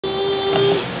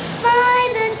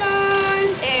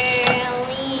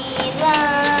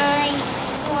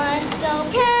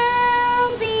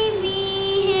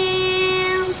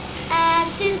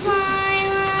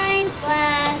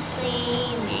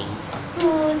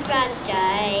broad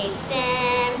stripes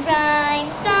and bright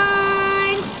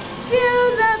stars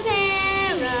through the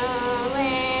perilous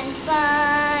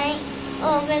fight.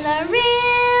 Over the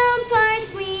ramparts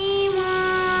we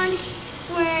watch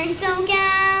were so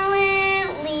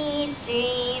gallantly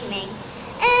streaming,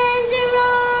 and the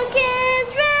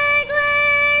rockets' red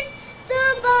glares, the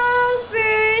balls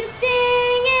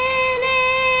bursting in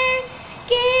air,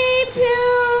 gave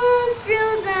proof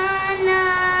through the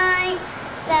night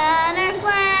that our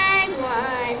flag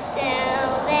was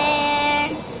still there.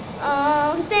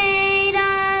 Oh, say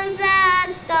does that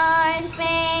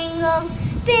star-spangled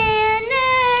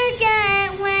banner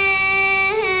get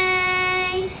waved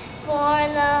for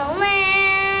the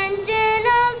land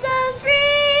of the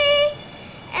free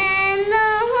and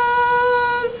the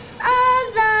home of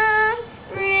the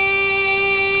brave.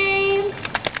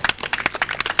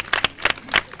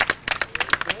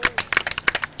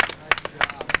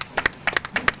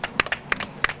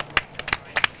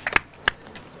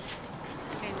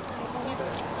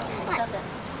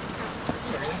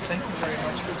 Thank you very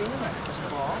much for doing that.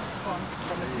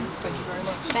 Thank you very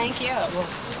much. Thank you.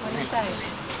 On this side.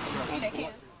 Shake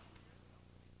hands.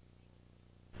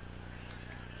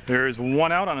 There's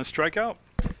one out on a strikeout.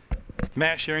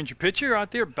 Matt Sharon's your pitcher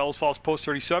out there. Bellows Falls Post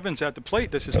 37's at the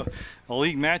plate. This is a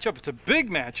league matchup. It's a big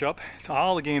matchup.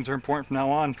 All the games are important from now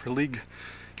on for league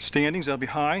standings. That'll be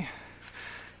high.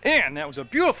 And that was a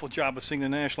beautiful job of singing the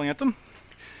national anthem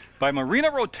by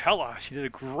Marina Rotella. She did a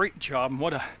great job. And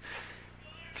what a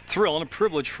thrill and a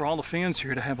privilege for all the fans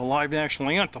here to have a live national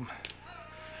anthem.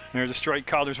 There's a strike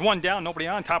call. There's one down, nobody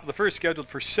on. Top of the first, scheduled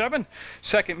for 7.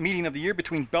 Second meeting of the year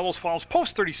between Bellows Falls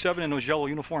Post 37 and those yellow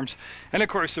uniforms. And of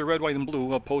course, the red, white, and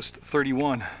blue Post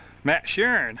 31. Matt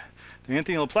Sharon,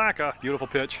 Anthony LaPlaca, beautiful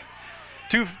pitch.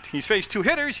 He's faced 2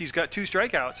 hitters. He's got 2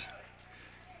 strikeouts.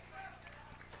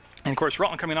 And of course,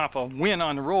 Rutland coming off a win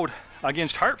on the road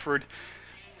against Hartford,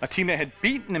 a team that had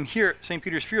beaten them here at St.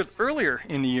 Peter's Field earlier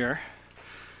in the year.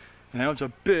 And that was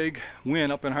a big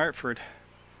win up in Hartford.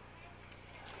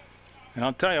 And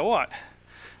I'll tell you what,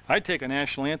 I'd take a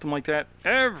national anthem like that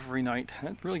every night.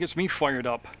 That really gets me fired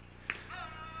up.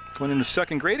 Going into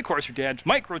 2nd grade, of course, your dad's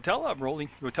Mike Rotella,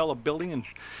 Rotella Building and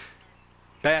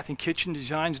Bath and Kitchen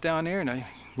Designs down there, and a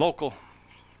local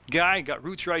guy, got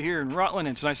roots right here in Rutland.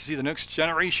 And it's nice to see the next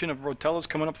generation of Rotellas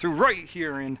coming up through right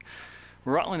here in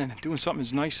Rutland and doing something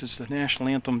as nice as the national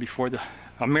anthem before the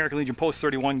American Legion Post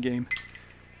 31 game.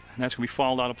 And that's going to be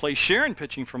fouled out of play. Sharon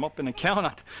pitching from up in the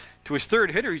count to his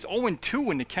 3rd hitter. He's 0-2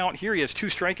 in the count here. He has 2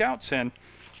 strikeouts. And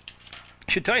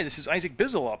I should tell you, this is Isaac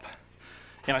Bizzle up.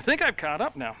 And I think I've caught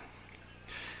up now.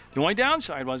 The only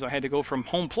downside was I had to go from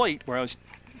home plate, where I was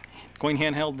going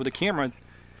handheld with the camera,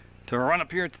 to run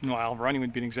up here. Well, running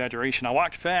would be an exaggeration. I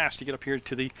walked fast to get up here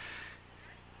to the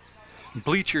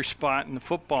bleacher spot in the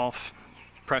football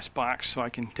press box so I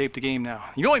can tape the game now.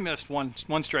 You only missed one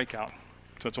strikeout.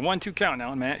 So it's a 1-2 count now,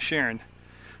 and Matt Sharon.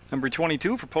 Number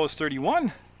 22 for Post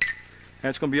 31.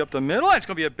 That's going to be up the middle. That's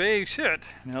going to be a base hit.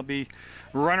 And there'll be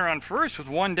a runner on first with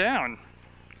 1 down.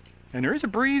 And there is a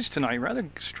breeze tonight, rather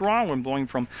strong one blowing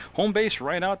from home base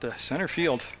right out to center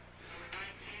field.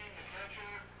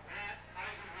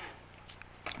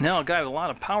 Now a guy with a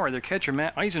lot of power, their catcher,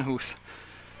 Matt Eisenhuth.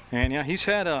 And yeah, he's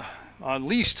had at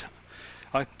least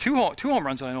 2 home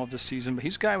runs that I know of this season, but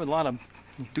he's a guy with a lot of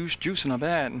juice in the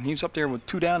bat, and he's up there with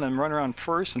 2 down and runner on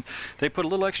first, and they put a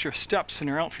little extra steps in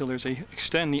their outfielders. They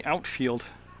extend the outfield.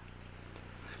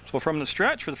 So from the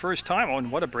stretch for the first time, oh,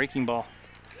 and what a breaking ball.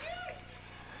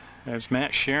 There's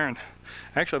Matt Sharon.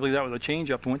 Actually, I believe that was a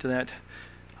changeup. Went to that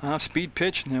off-speed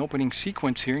pitch in the opening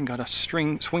sequence here and got a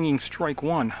swinging strike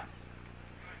 1.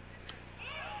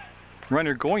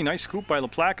 Runner going, nice scoop by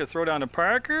LaPlaca, throw down to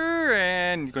Parker,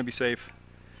 and he's going to be safe.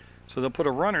 So they'll put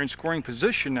a runner in scoring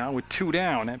position now with 2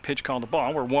 down. That pitch called the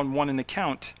ball. We're 1-1 in the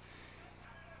count.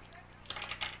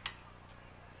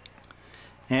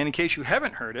 And in case you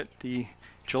haven't heard it, the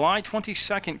July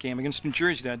 22nd game against New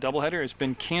Jersey, that doubleheader, has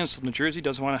been canceled. New Jersey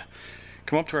doesn't want to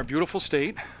come up to our beautiful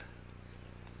state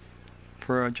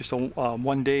for just a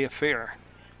one-day affair,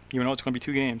 even though it's going to be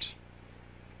 2 games.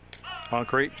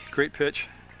 Great pitch.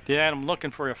 Yeah, I'm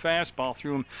looking for a fastball,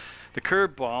 threw him the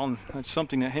curveball, and that's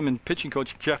something that him and pitching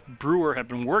coach Jeff Brewer have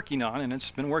been working on, and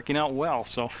it's been working out well.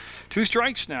 So 2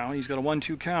 strikes now. He's got a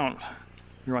 1-2 count.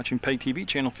 You're watching PEGTV,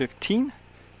 channel 15.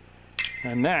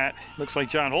 And that looks like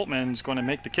John Holtman is going to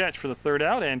make the catch for the 3rd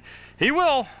out, and he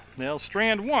will. They'll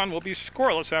strand 1. Will be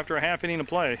scoreless after a half inning of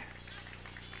play.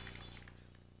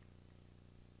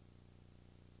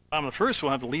 On the first,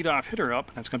 we'll have the leadoff hitter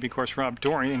up. That's going to be, of course, Rob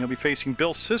Dory, and he'll be facing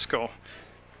Bill Cisco.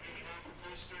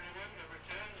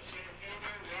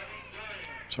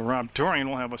 So Rob Dorian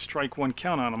will have a strike one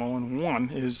count on him.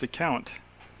 0-1 is the count.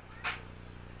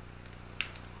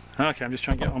 Okay, I'm just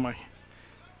trying to get all my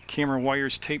camera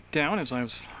wires taped down as I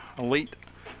was a late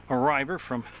arriver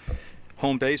from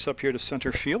home base up here to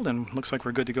center field, and looks like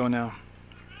we're good to go now.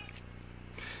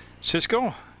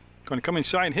 Cisco going to come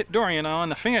inside and hit Dorian on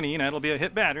the fanny, and that'll be a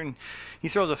hit batter. And he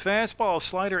throws a fastball,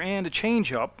 slider, and a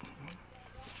changeup.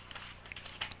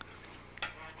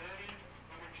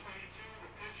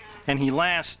 And he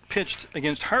last pitched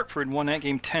against Hartford, won that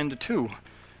game 10-2.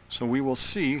 So we will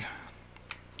see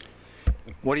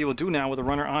what he will do now with a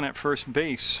runner on at first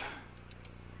base.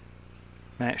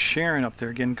 Matt Sharon up there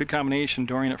again, good combination.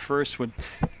 Dorian at first with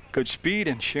good speed,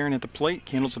 and Sharon at the plate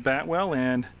handles the bat well,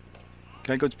 and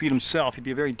got good speed himself. He'd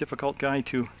be a very difficult guy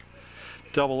to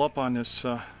double up on this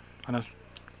on a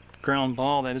ground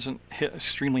ball that isn't hit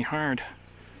extremely hard.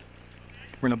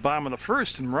 We're in the bottom of the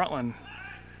first, and Rutland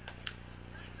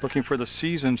looking for the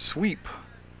season sweep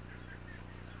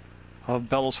of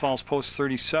Bellows Falls Post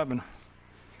 37.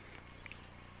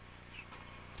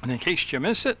 And in case you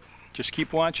miss it, just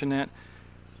keep watching that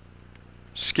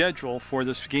schedule for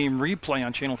this game replay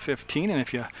on channel 15. And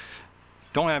if you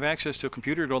don't have access to a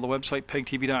computer, go to the website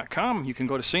PEGTV.com. You can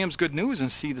go to Sam's Good News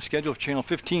and see the schedule of channel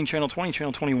 15, channel 20,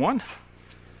 channel 21.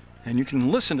 And you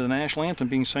can listen to the national anthem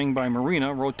being sang by Marina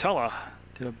Rotella.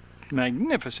 Did a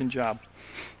magnificent job.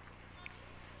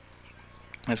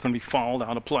 That's going to be fouled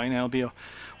out of play. Now it'll be a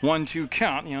 1-2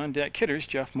 count. The on-deck hitter's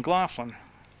Jeff McLaughlin.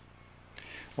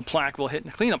 LePlac will hit in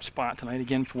the cleanup spot tonight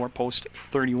again for post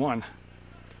 31.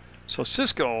 So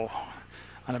Cisco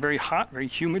on a very hot, very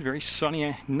humid, very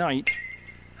sunny night.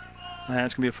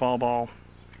 That's going to be a foul ball.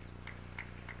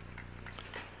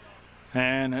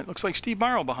 And it looks like Steve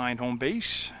Morrow behind home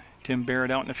base. Tim Barrett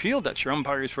out in the field. That's your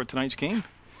umpires for tonight's game.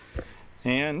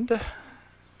 And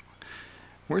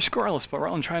we're scoreless, but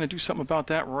Rutland trying to do something about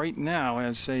that right now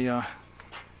as a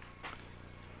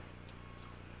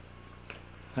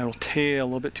that'll tail a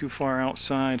little bit too far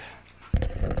outside.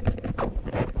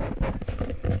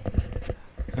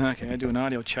 Okay, I do an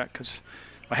audio check because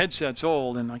my headset's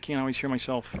old and I can't always hear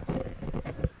myself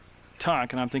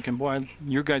talk, and I'm thinking, boy,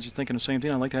 you guys are thinking the same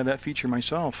thing. I'd like to have that feature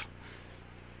myself.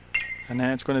 And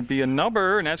that's going to be a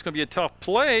number, and that's going to be a tough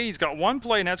play. He's got one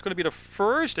play, and that's going to be the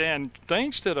first, and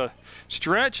thanks to the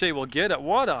stretch they will get it.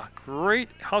 What a great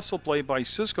hustle play by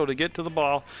Cisco to get to the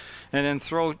ball and then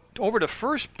throw over to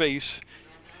first base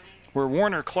where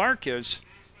Warner Clark is.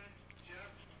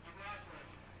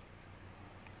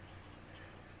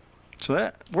 So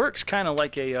that works kind of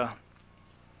like a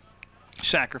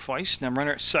sacrifice. Now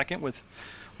runner at second with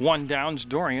one down's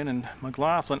Dorian, and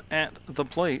McLaughlin at the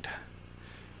plate.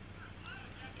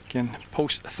 Again,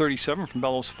 post 37 from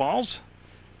Bellows Falls.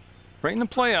 Right in the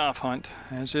playoff hunt,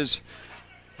 as is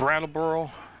Brattleboro,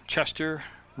 Chester,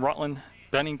 Rutland,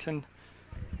 Bennington.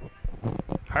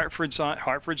 Hartford's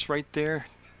right there.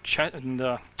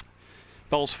 And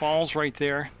Bellows Falls right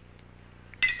there.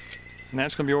 And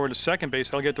that's going to be over to second base.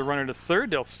 They'll get the runner to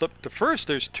third. They'll flip to first.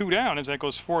 There's two down as that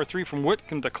goes 4-3 from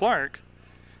Whitcomb to Clark.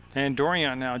 And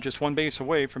Dorian now just one base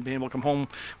away from being able to come home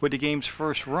with the game's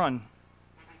first run.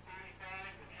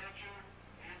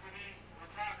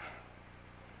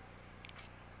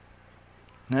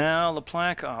 Now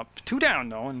LePlac up. Two down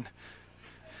though, and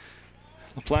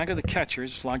LePlac, the catcher,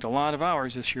 has logged a lot of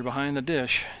hours this year behind the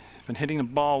dish. Been hitting the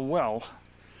ball well.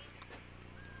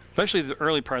 Especially the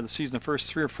early part of the season, the first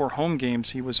 3 or 4 home games,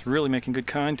 he was really making good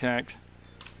contact.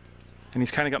 And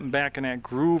he's kind of gotten back in that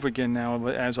groove again now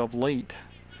as of late.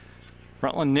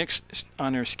 Rutland next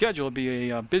on their schedule will be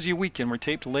a busy weekend. We're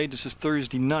taped late. This is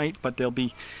Thursday night, but they'll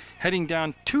be heading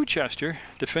down to Chester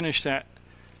to finish that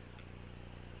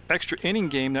extra inning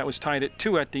game that was tied at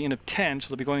 2 at the end of 10. So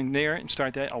they'll be going there and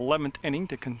start that 11th inning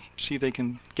to see if they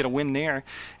can get a win there.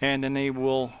 And then they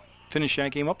will finish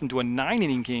that game up into a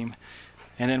 9-inning game.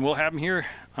 And then we'll have him here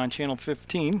on channel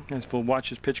 15 as we'll watch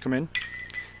his pitch come in.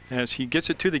 As he gets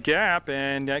it to the gap,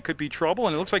 and that could be trouble,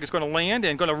 and it looks like it's going to land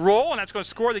and going to roll, and that's going to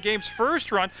score the game's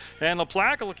first run. And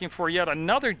LePlac, looking for yet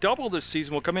another double this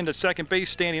season, will come into second base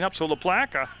standing up. So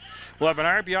LePlac will have an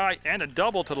RBI and a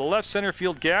double to the left center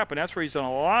field gap, and that's where he's done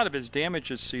a lot of his damage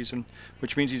this season,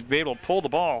 which means he's been able to pull the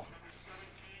ball.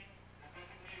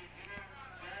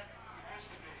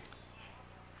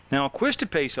 Now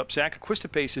Aquistapace up. Zach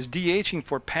Aquistapace is DHing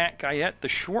for Pat Guyette, the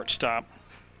shortstop.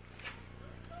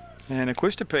 And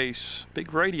Aquistapace,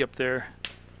 big righty up there,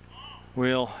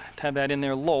 will have that in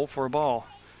there low for a ball.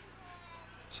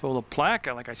 So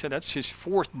LePlac, like I said, that's his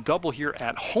 4th double here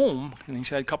at home, and he's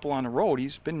had a couple on the road.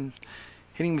 He's been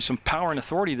hitting with some power and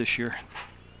authority this year.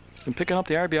 Been picking up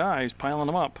the RBIs, piling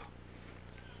them up.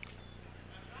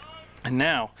 And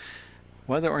now,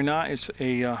 whether or not it's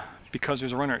a because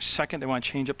there's a runner at second, they want to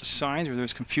change up the signs, or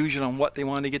there's confusion on what they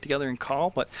wanted to get together and call.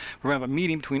 But we're going to have a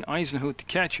meeting between Eisenhuth, the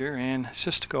catcher, and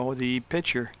Sisko, the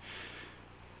pitcher.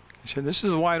 He said this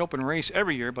is a wide open race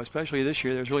every year, but especially this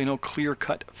year, there's really no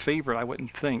clear-cut favorite, I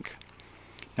wouldn't think.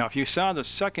 Now, if you saw the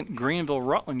second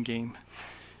Greenville-Rutland game,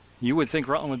 you would think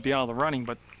Rutland would be out of the running,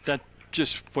 but that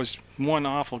just was one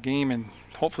awful game, and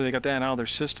hopefully they got that out of their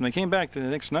system. They came back the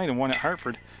next night and won at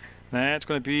Hartford. That's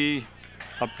going to be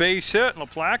a base hit, and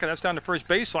LaPlaca, that's down the first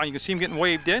baseline. You can see him getting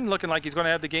waved in, looking like he's going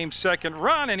to have the game's second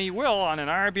run, and he will on an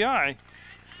RBI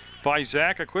by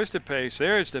Zach Aquistapace.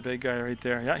 There's the big guy right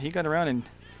there. Yeah, he got around and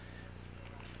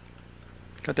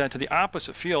got that to the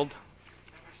opposite field.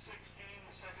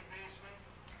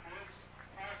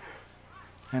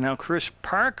 And now Chris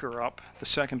Parker up, the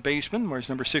second baseman, whereas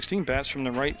number 16 bats from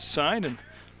the right side, and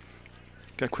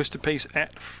got Aquistapace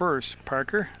at first.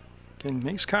 Parker again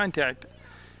makes contact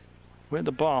with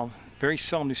the ball. Very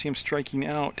seldom do you see him striking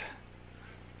out.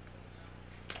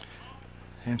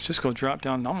 And Sisko dropped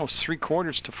down almost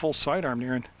 3/4 to full sidearm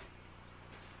there, and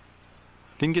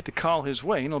didn't get the call his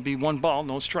way. And it'll be 1 ball,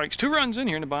 no strikes. 2 runs in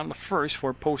here in the bottom of the first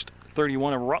for post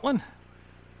 31 of Rutland.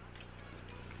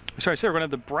 Sorry, we're going to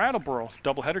have the Brattleboro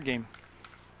doubleheader game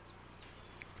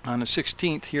on the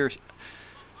 16th here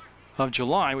of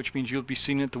July, which means you'll be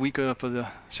seeing it the week of the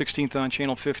 16th on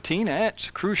Channel 15. That's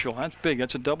crucial. That's big.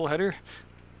 That's a doubleheader.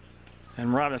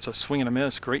 And Rob, that's a swing and a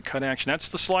miss. Great cut action. That's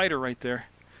the slider right there.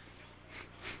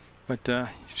 But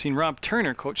you've seen Rob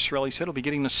Turner, Coach Sorelli said, will be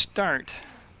getting the start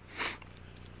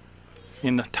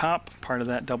in the top part of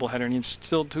that doubleheader, and it's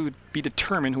still to be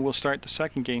determined who will start the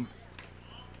second game.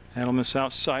 That'll miss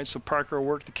outside, so Parker will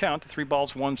work the count to 3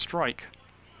 balls, 1 strike.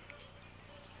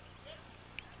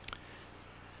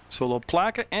 So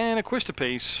LaPlaca and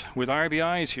Aquistapace with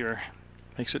RBIs here.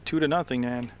 Makes it 2-0,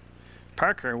 and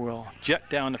Parker will jet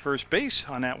down to first base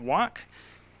on that walk.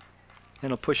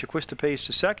 It'll push Aquistapace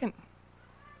to second.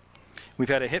 We've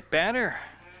had a hit batter,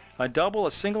 a double,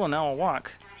 a single, and now a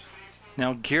walk.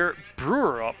 Now Garrett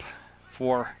Brewer up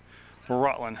for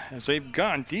Rutland, as they've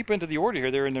gone deep into the order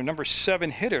here. They're in their number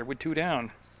 7 hitter with 2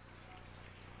 down.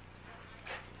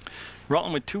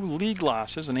 Rutland with 2 league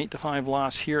losses, an 8-5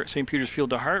 loss here at St. Peter's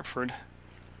Field to Hartford,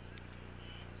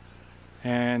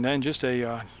 and then just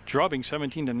a drubbing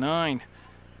 17-9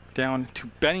 down to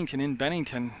Bennington in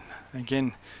Bennington.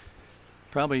 Again,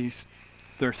 probably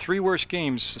their 3 worst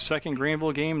games: the second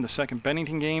Greenville game, the second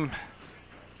Bennington game,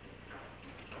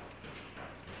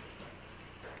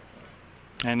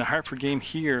 and the Hartford game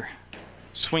here.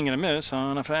 Swing and a miss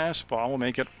on a fastball will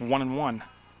make it 1-1.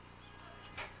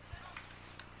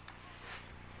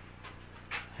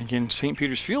 Again, St.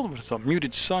 Peter's Field with a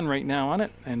muted sun right now on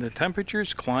it, and the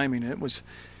temperature's climbing. It's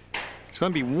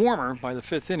going to be warmer by the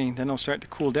 5th inning, then they'll start to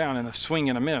cool down, and a swing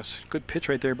and a miss. Good pitch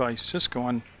right there by Sisko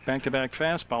on back-to-back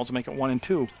fastballs to make it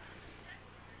 1-2.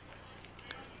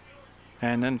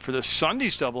 And then for the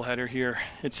Sunday's doubleheader here,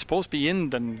 it's supposed to be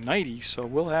in the 90s, so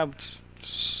we'll have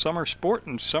summer sport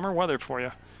and summer weather for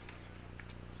you.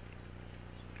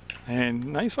 And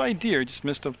nice idea, just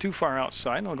missed up too far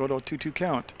outside, and I'll go to a 2-2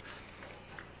 count.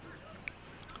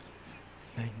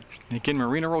 And again,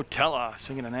 Marina Rotella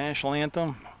singing the national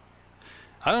anthem.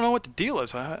 I don't know what the deal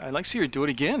is. I'd like to see her do it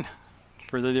again.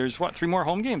 There's what, 3 more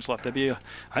home games left. I think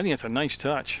that's a nice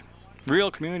touch.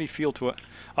 Real community feel to it.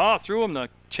 Oh, threw him the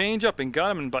change-up and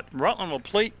got him, but Rutland will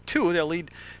plate 2. They'll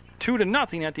lead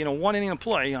 2-0 at the end of 1 inning of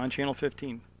play on Channel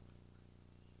 15.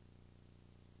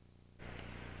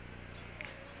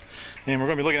 And we're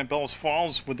going to be looking at Bellows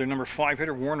Falls with their number 5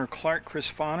 hitter, Warner Clark,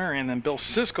 Chris Fonner, and then Bill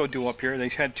Sisko due up here.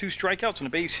 They've had 2 strikeouts and a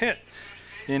base hit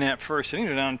in that first inning.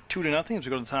 They're down 2-0 as we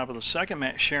go to the top of the second.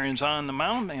 Matt Sharon's on the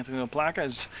mound. Anthony LaPlaca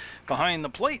is behind the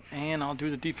plate, and I'll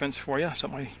do the defense for you.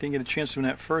 Something I didn't get a chance to do in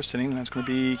that first inning, and that's going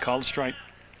to be called a strike.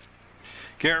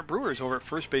 Garrett Brewer is over at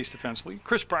first base defensively.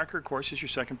 Chris Parker, of course, is your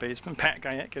second baseman. Pat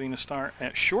Guyette getting the start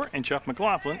at short, and Jeff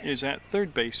McLaughlin is at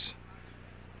third base.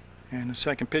 And the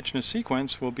second pitch in the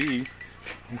sequence will be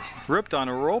ripped on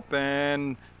a rope,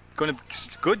 and going to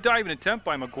good diving attempt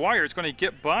by McGuire. It's going to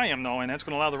get by him though, and that's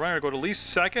going to allow the runner to go to at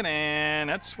least second, and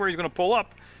that's where he's going to pull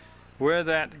up with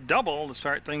that double to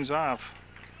start things off.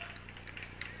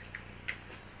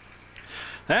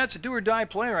 That's a do or die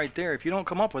play right there. If you don't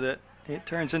come up with it, it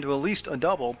turns into at least a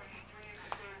double.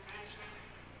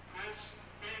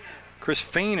 Chris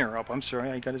Fainer up. I'm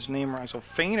sorry, I got his name wrong. So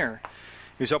Fainer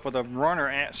is up with a runner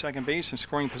at second base in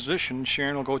scoring position.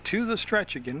 Sharon will go to the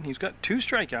stretch again. He's got 2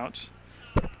 strikeouts.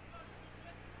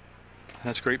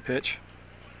 That's a great pitch.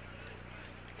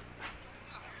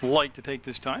 Like to take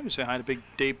this time to say hi to big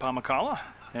Dave Palmacala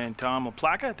and Tom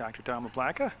LaPlaca, Dr. Tom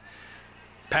LaPlaca.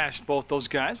 Passed both those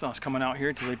guys when I was coming out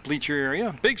here to the bleacher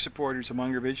area. Big supporters of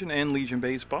Munger Vision and Legion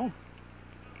Baseball.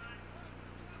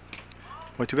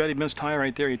 Well, too bad he missed high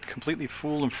right there. He completely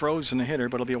fooled and frozen the hitter,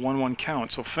 but it'll be a 1-1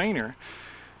 count. So Feiner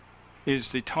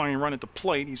is the tying run at the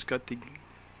plate. He's got the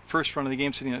first run of the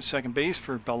game sitting at second base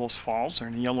for Bellows Falls. They're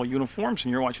in the yellow uniforms,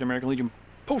 and you're watching American Legion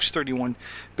Post 31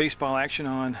 baseball action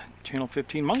on Channel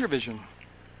 15 Munger Vision.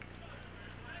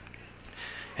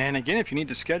 And again, if you need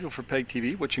to schedule for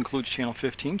PEGTV, which includes Channel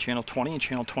 15, Channel 20, and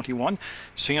Channel 21,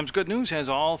 Sam's Good News has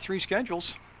all 3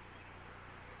 schedules.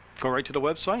 Go right to the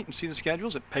website and see the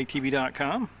schedules at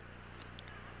PEGTV.com.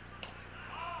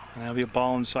 And that'll be a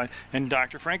ball inside. And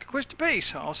Dr. Frank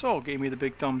Acquista also gave me the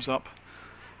big thumbs up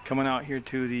coming out here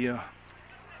to the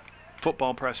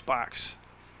football press box,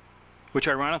 which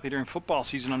ironically during football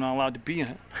season I'm not allowed to be in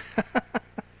it.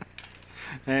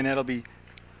 And that'll be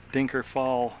Dinker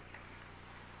Fall.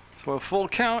 So a full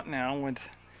count now with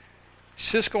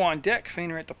Cisco on deck,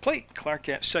 Feiner at the plate, Clark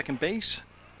at second base.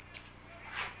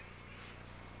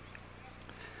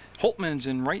 Holtman's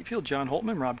in right field, John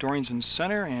Holtman, Rob Dorian's in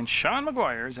center, and Sean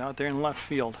McGuire is out there in left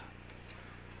field.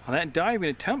 Now that diving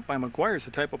attempt by McGuire is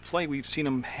the type of play we've seen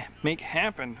him make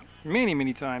happen many,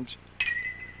 many times.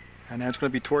 And that's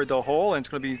going to be toward the hole, and it's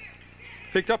going to be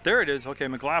picked up. There it is. Okay,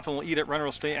 McLaughlin will eat it. Runner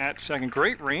will stay at second.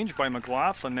 Great range by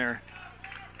McLaughlin there.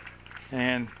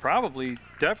 And probably,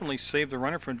 definitely saved the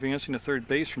runner from advancing to third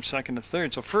base from second to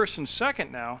third. So first and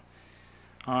second now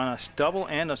on a double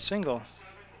and a single.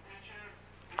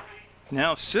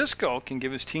 Now Cisco can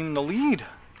give his team the lead.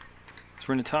 So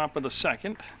we're in the top of the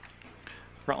second.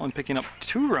 Rutland picking up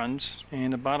 2 runs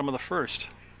in the bottom of the first.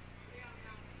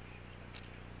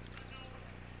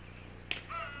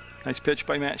 Nice pitch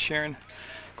by Matt Sharon.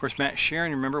 Of course, Matt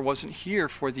Sharon, remember, wasn't here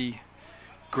for the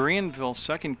Granville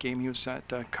second game. He was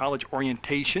at college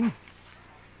orientation.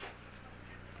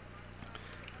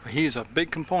 But he is a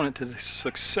big component to the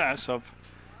success of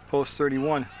Post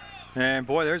 31. And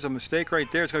boy, there's a mistake right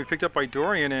there. It's going to be picked up by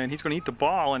Dorian, and he's going to eat the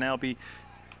ball, and that'll be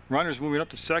runners moving up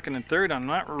to second and third. I'm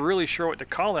not really sure what to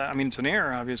call that. I mean, it's an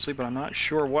error, obviously, but I'm not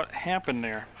sure what happened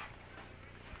there.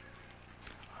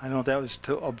 I don't know if that was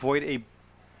to avoid a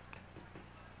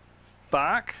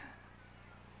balk,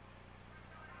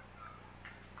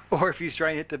 or if he's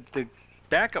trying to hit the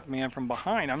backup man from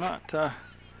behind. I'm not.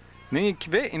 In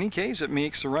any case, it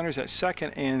makes the runners at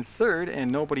second and third and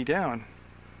nobody down.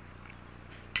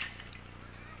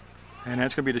 And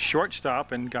that's going to be the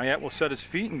shortstop, and Guyette will set his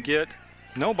feet and get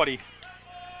nobody.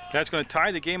 That's going to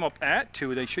tie the game up at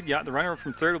 2. They should get the runner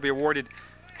from third will be awarded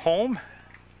home,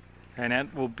 and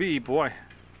that will be, boy,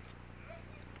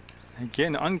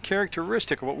 again,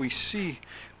 uncharacteristic of what we see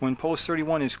when Post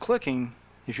 31 is clicking.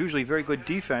 Is usually very good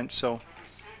defense. So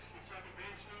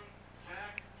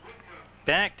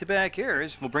back-to-back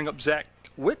errors will bring up Zach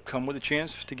Whitcomb with a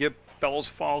chance to give Bellows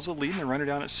Falls a lead, and the runner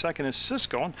down at second is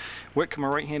Cisco. And Whitcomb, a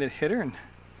right-handed hitter, and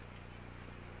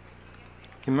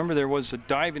remember there was a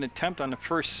diving attempt on the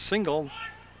first single.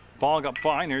 Ball got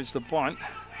by, and there's the bunt.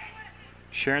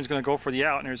 Sharon's going to go for the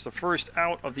out, and there's the first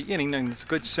out of the inning, and it's a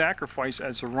good sacrifice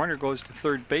as the runner goes to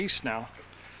third base now.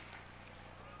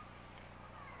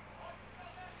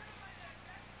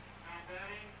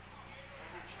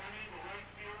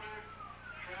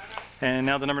 And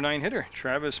now the number 9 hitter,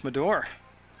 Travis Medor.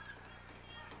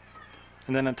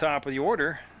 And then on top of the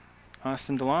order,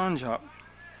 Austin DeLonge up.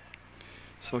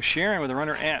 So Sharon with a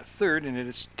runner at third, and it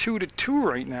is 2-2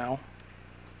 right now.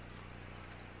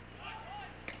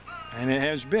 And it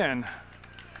has been.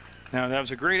 Now that was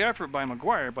a great effort by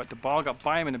McGuire, but the ball got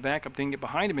by him and the backup didn't get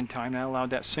behind him in time. That allowed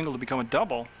that single to become a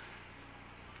double.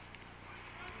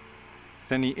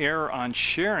 Then the error on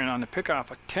Sharon on the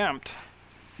pickoff attempt,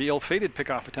 the ill-fated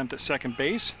pickoff attempt at second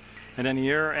base, and then the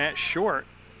error at short.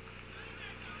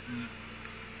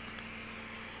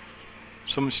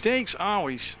 So mistakes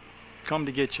always come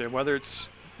to get you, whether it's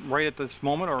right at this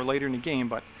moment or later in the game,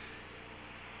 but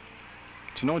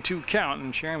it's an 0-2 count,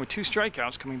 and Sharon with 2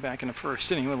 strikeouts coming back in the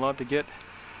first inning. Would love to get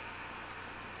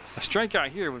a strikeout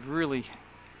here. Would really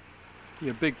be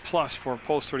a big plus for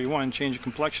Post 31, change the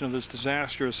complexion of this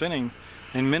disastrous inning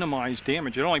and minimize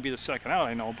damage. It'd only be the second out,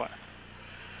 I know, but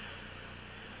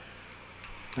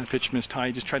that pitch missed high.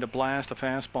 He just tried to blast a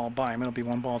fastball by him. It'll be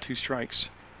 1 ball, 2 strikes.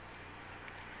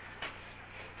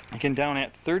 Again, down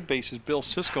at third base is Bill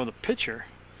Cisco, the pitcher.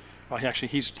 Well, actually,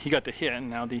 he got the hit, and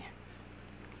now the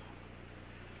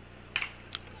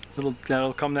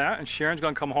that'll come out, and Sharon's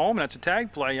going to come home, and that's a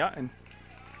tag play, yeah, and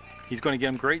he's going to get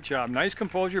him. Great job. Nice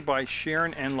composure by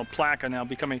Sharon and LaPlaca, now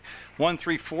becoming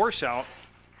 1-3 force out.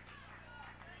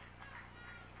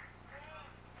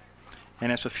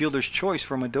 And that's a fielder's choice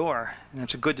from a door. And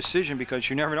it's a good decision because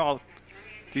you never know how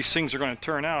these things are going to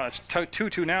turn out. It's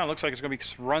 2-2 now. It looks like it's going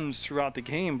to be runs throughout the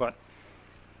game, but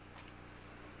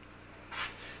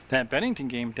that Bennington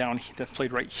game down that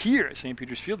played right here at St.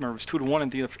 Peter's Field, remember, it was 2-1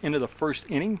 at the end of the first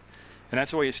inning, and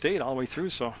that's the way it stayed all the way through.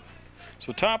 So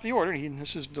top of the order,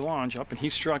 this is DeLonge up, and he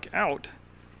struck out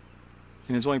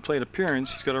in his only plate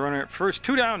appearance. He's got a runner at first.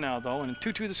 2 down now, though, and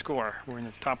 2-2 the score. We're in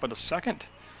the top of the second.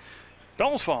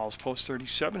 Bellows Falls, post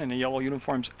 37, in the yellow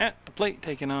uniforms at the plate,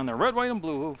 taking on the red, white, and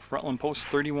blue of Rutland, post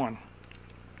 31.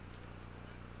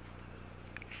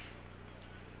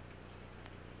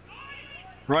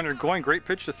 Runner going, great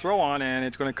pitch to throw on, and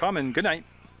it's going to come in. Good night.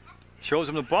 Shows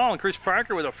him the ball, and Chris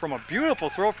Parker from a beautiful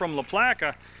throw from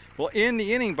LaPlaca will end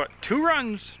the inning, but 2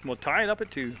 runs will tie it up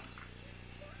at 2.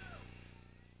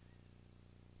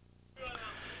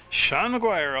 Sean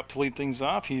McGuire up to lead things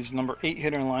off. He's number 8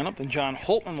 hitter in the lineup. Then John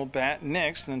Holtman will bat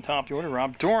next. And then top of the order,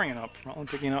 Rob Dorian up. Rutland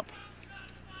picking up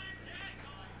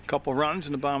a couple runs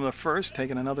in the bottom of the first.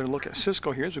 Taking another look at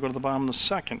Cisco here as we go to the bottom of the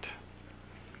second.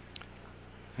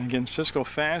 And again, Cisco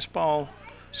fastball,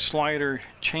 slider,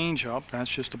 changeup. That's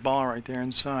just a ball right there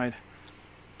inside.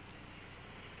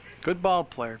 Good ball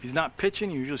player. If he's not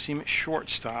pitching, you usually see him at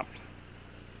shortstop.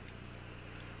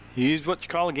 He's what you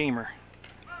call a gamer.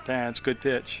 That's a good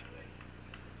pitch.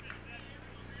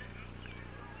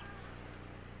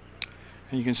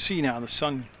 And you can see now the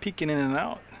sun peeking in and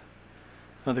out.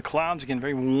 Now the clouds, again,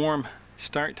 very warm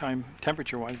start time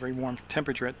temperature-wise, very warm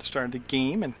temperature at the start of the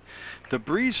game. And the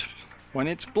breeze, when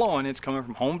it's blowing, it's coming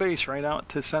from home base right out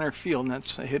to center field, and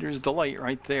that's a hitter's delight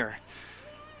right there.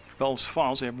 For Bellows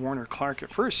Falls, they have Warner Clark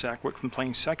at first, Zach Wickman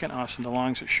playing second, Austin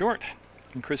DeLonge at short,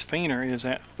 and Chris Fainer is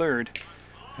at third.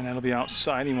 And that'll be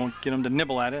outside. He won't get him to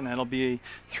nibble at it, and that'll be a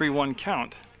 3-1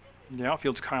 count. The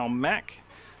outfield's Kyle Mack,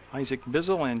 Isaac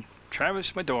Bizzle, and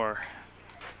Travis Medor.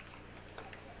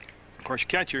 Of course,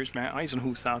 catchers, Matt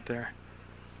Eisenhuth out there.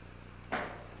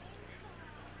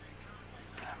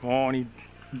 Oh, and he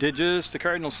did just the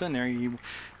Cardinal sin there. He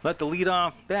let the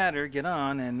leadoff batter get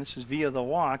on, and this is via the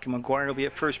walk. And McGuire will be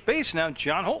at first base now,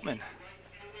 John Holtman.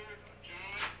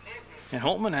 And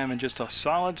Holtman having just a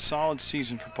solid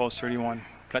season for post 31.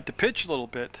 Got to pitch a little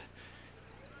bit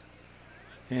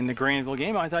in the Granville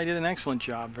game. I thought he did an excellent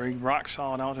job. Very rock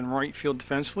solid out in right field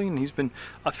defensively, and he's been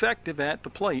effective at the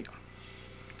plate.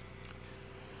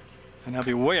 And that'll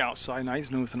be way outside.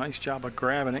 Eisenhuth with a nice job of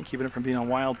grabbing it, keeping it from being a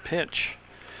wild pitch.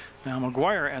 Now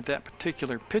McGuire at that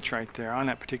particular pitch right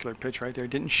there,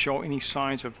 didn't show any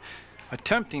signs of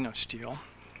attempting a steal.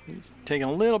 He's taking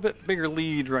a little bit bigger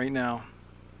lead right now.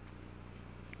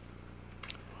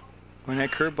 When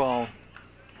that curveball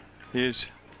is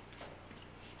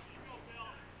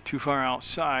too far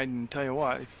outside, and tell you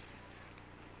what, if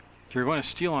you're going to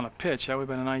steal on a pitch, that would have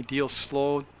been an ideal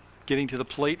slow getting to the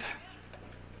plate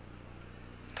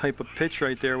type of pitch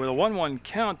right there. With a 1-1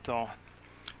 count though,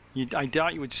 I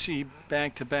doubt you would see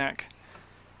back-to-back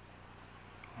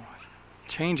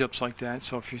change-ups like that.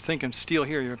 So if you're thinking steal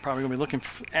here, you're probably going to be looking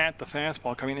at the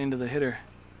fastball coming into the hitter,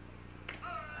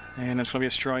 and it's going to be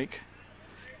a strike.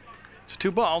 So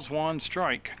 2 balls, 1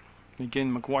 strike.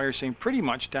 Again, McGuire saying pretty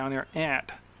much down there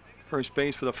at first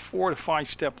base with a 4 to 5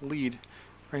 step lead.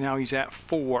 Right now he's at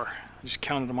 4. I just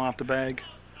counted him off the bag.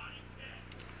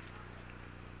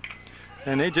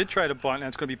 And they did try to bunt.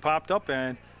 That's going to be popped up,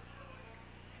 and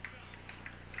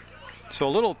so a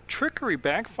little trickery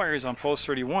backfires on post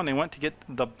 31. They went to get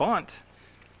the bunt,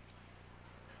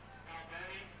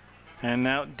 and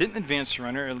now didn't advance the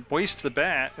runner. It wastes the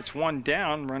bat. It's 1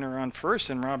 down, runner on first,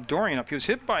 and Rob Dorian up. He was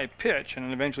hit by a pitch and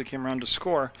then eventually came around to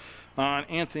score on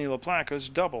Anthony LaPlaca's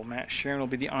double. Matt Sharon will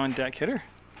be the on-deck hitter.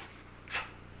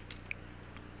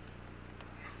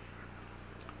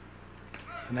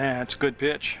 And that's a good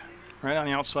pitch right on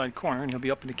the outside corner, and he'll be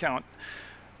up in the count.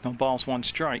 No balls, 1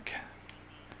 strike.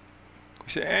 We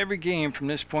say every game from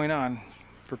this point on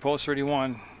for post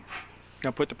 31,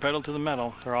 gonna put the pedal to the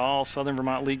metal. They're all Southern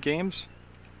Vermont League games.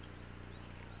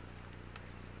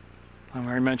 I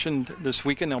already mentioned this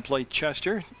weekend they'll play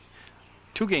Chester.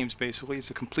 2 games basically. It's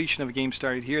the completion of a game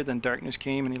started here, then darkness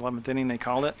came in the 11th inning, they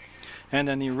called it. And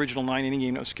then the original 9-inning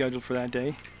game that was scheduled for that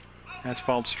day. That's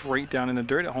fouled straight down in the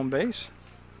dirt at home base.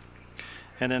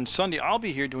 And then Sunday I'll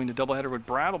be here doing the doubleheader with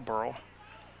Brattleboro,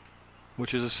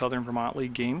 which is a Southern Vermont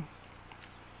League game.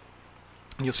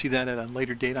 And you'll see that at a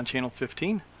later date on Channel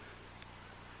 15.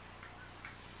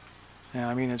 And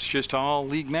I mean, it's just all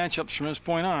league matchups from this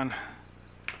point on.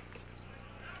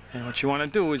 And what you want to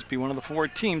do is be one of the 4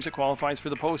 teams that qualifies for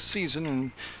the postseason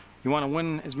and You want to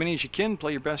win as many as you can,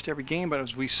 play your best every game, but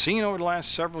as we've seen over the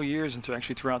last several years, and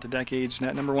actually throughout the decades,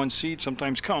 that #1 seed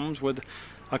sometimes comes with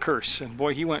a curse. And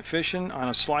boy, he went fishing on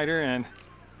a slider, and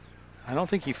I don't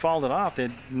think he fouled it off. They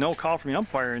had no call from the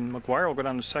umpire, and McGuire will go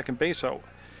down to second base. So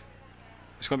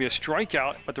it's going to be a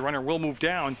strikeout, but the runner will move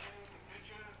down.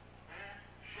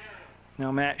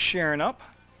 Now Matt Sharon up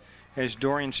as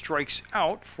Dorian strikes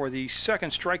out for the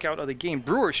second strikeout of the game.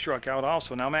 Brewer struck out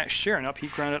also. Now Matt Sharon up. He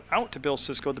grounded out to Bill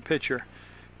Cisco, the pitcher.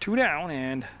 2 down,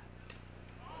 and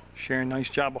Sharon, nice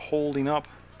job of holding up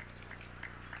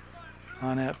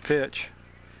on that pitch.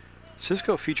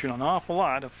 Cisco featured an awful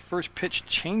lot of first pitch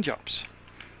changeups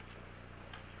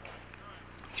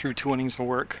through 2 innings of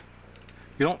work.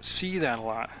 You don't see that a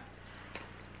lot.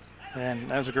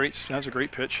 And that was a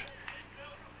great pitch.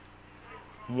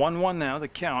 1-1 now, the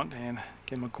count, and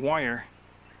again McGuire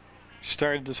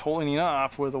started this whole inning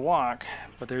off with a walk,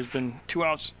 but there's been 2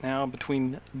 outs now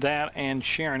between that and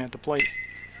Sharon at the plate.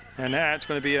 And that's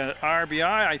going to be an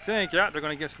RBI, I think. Yeah, they're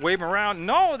going to just wave him around.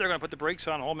 No, they're going to put the brakes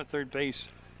on, hold him at third base.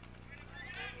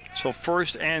 So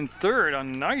first and third, a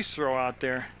nice throw out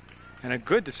there, and a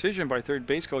good decision by third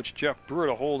base coach Jeff Brewer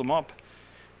to hold him up.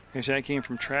 As that came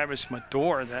from Travis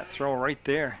Madore, that throw right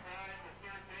there.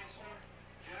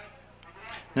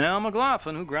 Now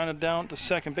McLaughlin, who grounded down to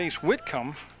second base.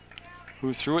 Whitcomb,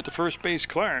 who threw it to first base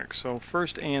Clark. So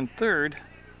first and third,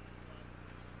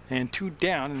 and 2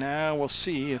 down. Now we'll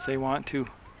see if they want to.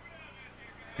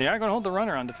 They are going to hold the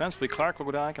runner on defensively. Clark will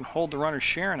go down and hold the runner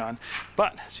Sharon on.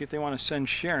 But see if they want to send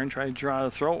Sharon, try to draw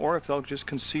the throw, or if they'll just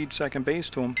concede second base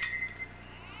to him.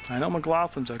 I know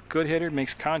McLaughlin's a good hitter,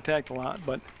 makes contact a lot,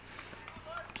 but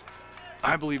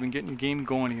I believe in getting the game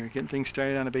going here, getting things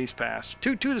started on a base pass.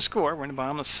 2-2 the score. We're in the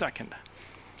bottom of the second.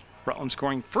 Rutland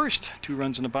scoring first, 2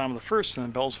 runs in the bottom of the first, and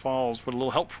then Bells falls with a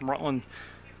little help from Rutland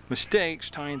mistakes,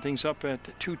 tying things up at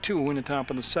 2-2 in the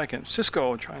top of the second.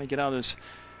 Cisco trying to get out of this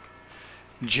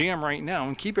jam right now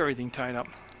and keep everything tied up.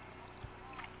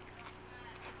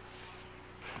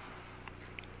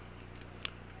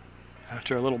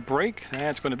 After a little break,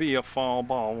 that's going to be a foul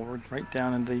ball. We're right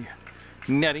down in the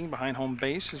netting behind home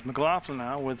base is McLaughlin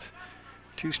now with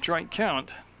 2-strike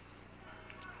count.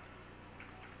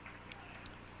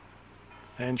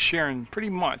 And Sharon pretty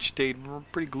much stayed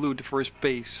pretty glued to first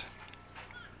base.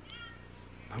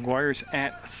 McGuire's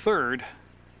at third.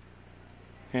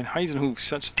 And Heisenhoff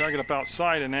sets the target up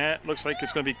outside, and that looks like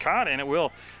it's going to be caught, and it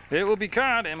will. It will be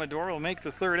caught, and Madore will make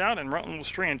the third out, and Rutland will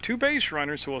strand 2 base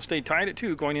runners, so we'll stay tied at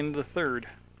 2 going into the third.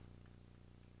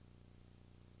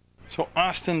 So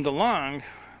Austin DeLong,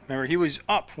 remember he was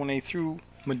up when they threw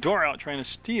Madore out trying to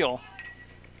steal.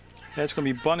 That's going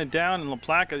to be bunted down, and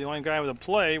LaPlaca, the only guy with a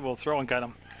play, will throw and get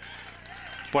him.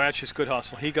 Boy, that's just good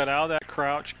hustle. He got out of that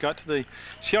crouch, got to the,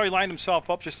 see how he lined himself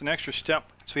up just an extra step,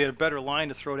 so he had a better line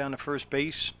to throw down to first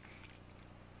base.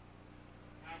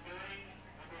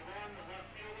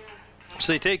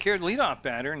 So they take care of the leadoff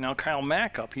batter, and now Kyle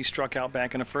Mack up. He struck out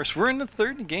back in the first. We're in the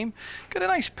third. The game got a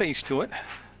nice pace to it.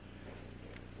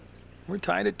 We're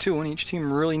tied at 2, and each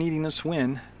team really needing this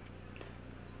win.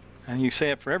 And you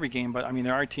say it for every game, but I mean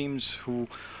there are teams who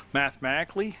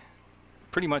mathematically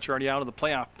pretty much already out of the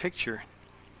playoff picture.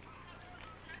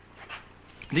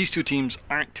 These 2 teams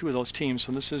aren't 2 of those teams,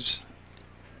 so this is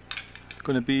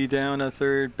going to be down a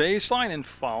third baseline and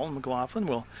foul. McLaughlin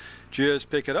will just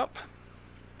pick it up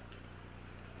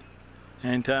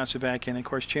and toss it back in. Of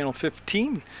course, Channel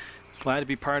 15, glad to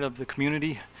be part of the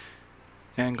community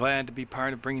and glad to be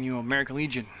part of bringing you American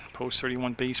Legion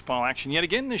post-31 baseball action yet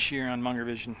again this year on Munger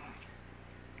Vision.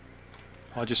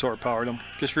 I just overpowered him.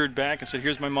 Just reared back and said,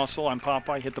 here's my muscle. I'm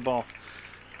Popeye. Hit the ball.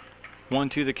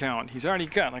 1-2 the count. He's already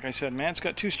got, like I said, Matt's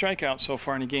got 2 strikeouts so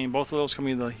far in the game. Both of those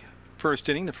coming in the first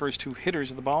inning, the first 2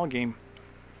 hitters of the ball game.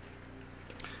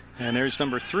 And there's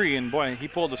number 3, and boy, he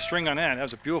pulled the string on that. That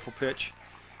was a beautiful pitch.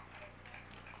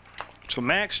 So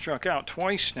Max struck out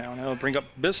twice now. That'll bring up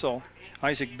Bissell,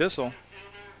 Isaac Bissell.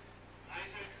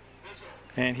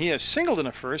 And he has singled in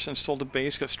the first and stole the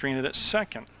base, got stranded at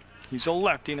second. He's a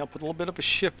lefty, up with a little bit of a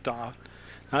shift off.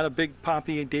 Not a big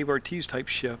Poppy Dave Ortiz type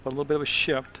shift, but a little bit of a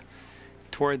shift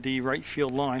toward the right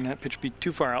field line. That pitch would be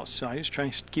too far outside. He's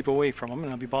trying to keep away from him, and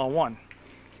that'll be ball 1.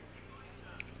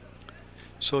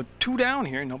 So 2 down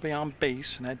here, nobody on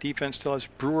base, and that defense still has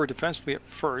Brewer defensively at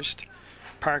first.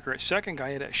 Parker at second,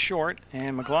 guy at short,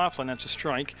 and McLaughlin, that's a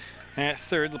strike. And at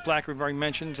third, LaPlaca, we've already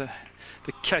mentioned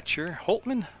the catcher,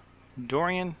 Holtman,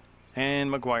 Dorian, and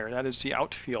McGuire. That is the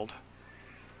outfield.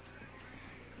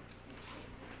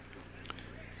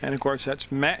 And of course,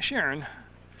 that's Matt Sharon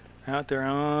out there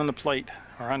on the plate,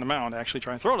 or on the mound, actually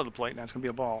trying to throw to the plate, and that's going to be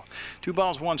a ball. 2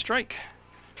 balls, 1 strike.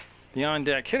 The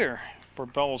on-deck hitter for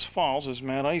Bellows Falls is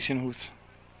Matt Eisenhuth.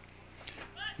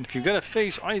 And if you've got to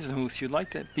face Eisenhuth, you'd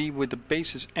like to be with the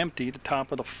bases empty at the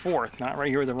top of the 4th, not right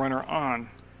here with the runner on.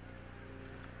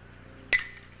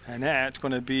 And that's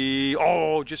going to be,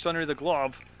 oh, just under the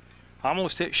glove.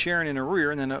 Almost hit Sharon in the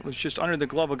rear, and then it was just under the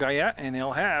glove of Guyette, and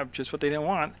they'll have just what they didn't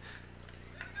want.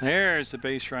 There's the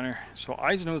base runner. So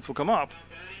Eisenhuth will come up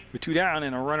with 2 down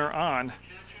and a runner on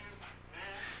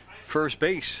first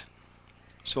base.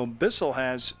 So Bissell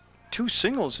has 2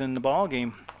 singles in the ball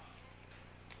game.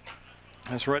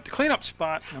 As we're at the cleanup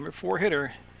spot, number 4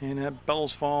 hitter in that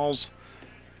Bellows Falls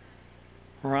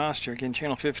roster. Again,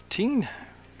 Channel 15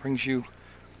 brings you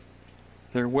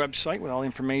their website with all the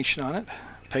information on it,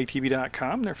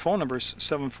 PEGTV.com. Their phone number is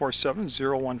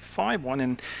 747-0151.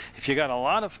 And if you got a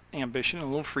lot of ambition and a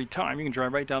little free time, you can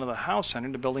drive right down to the House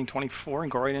Center to Building 24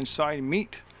 and go right inside and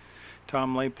meet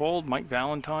Tom Leipold, Mike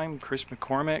Valentine, Chris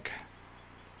McCormick,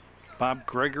 Bob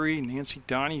Gregory, Nancy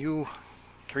Donahue,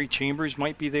 Gary Chambers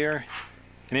might be there.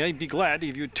 And they'd be glad to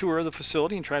give you a tour of the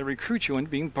facility and try to recruit you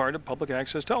into being part of public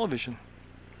access television.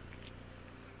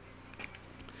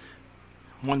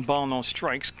 1 ball, no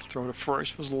strikes. Throw to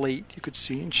first was late, you could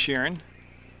see, and Sharon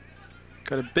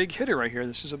got a big hitter right here.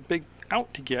 This is a big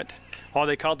out to get. Oh,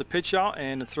 they called the pitch out,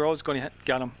 and the throw is going to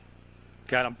got him.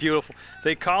 Got him, beautiful.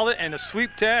 They called it, and the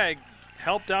sweep tag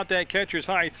helped out that catcher's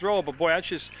high throw, but boy, that's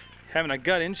just having a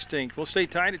gut instinct. We'll stay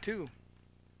tied at 2.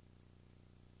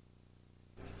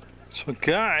 So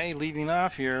Guy leading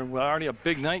off here, well, already a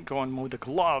big night going with the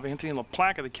glove. Anthony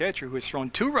LaPlaca, the catcher, who has thrown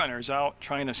 2 runners out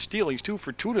trying to steal. He's 2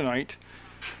 for 2 tonight.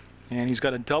 And he's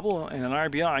got a double and an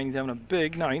RBI, and he's having a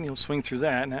big night, and he'll swing through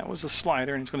that. And that was a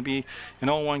slider, and it's going to be an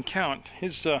 0-1 count.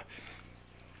 His, if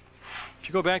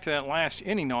you go back to that last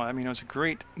inning, though, I mean, it was a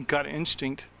great gut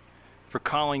instinct for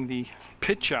calling the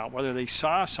pitch out, whether they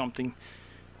saw something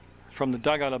from the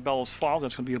dugout of Bellows Falls,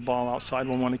 that's going to be a ball outside,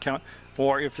 1-1 to count,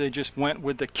 or if they just went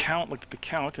with the count, looked at the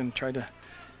count, and tried to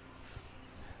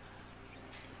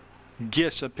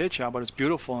guess a pitch out, but it's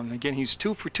beautiful. And again, he's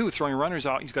 2 for 2 throwing runners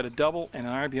out. He's got a double and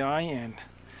an RBI, and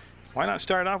why not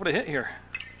start off with a hit here?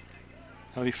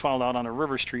 That'll be fouled out on a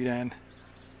River Street, and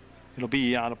it'll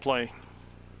be out of play.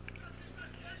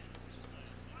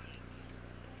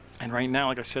 And right now,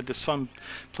 like I said, the sun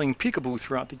playing peekaboo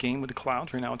throughout the game with the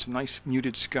clouds. Right now it's a nice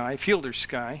muted sky, fielder's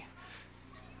sky.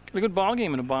 Got a good ball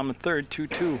game in the bottom of the 3rd,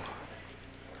 2-2.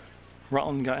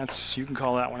 Rutland got, that's, you can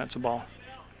call that one, that's a ball.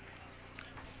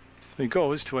 So he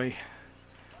goes to a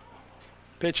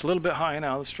pitch a little bit high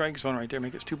now, the strike zone right there,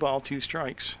 make it 2 balls, 2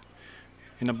 strikes.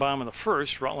 In the bottom of the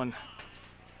 1st, Rutland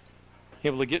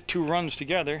able to get 2 runs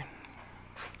together.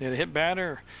 They had a hit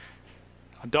batter,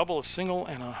 a double, a single,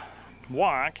 and a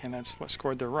walk, and that's what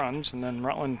scored their runs. And then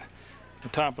Rutland, at the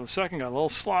top of the 2nd, got a little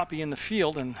sloppy in the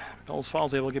field, and Bellows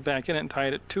Falls able to get back in it and tie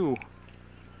it at 2.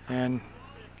 And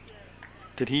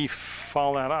did he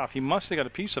foul that off? He must have got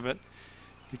a piece of it,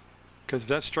 because if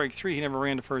that's strike 3, he never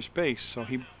ran to first base, so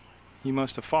he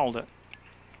must have fouled it.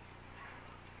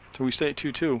 So we stay at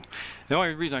 2-2. The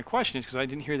only reason I question is because I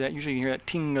didn't hear that. Usually you hear that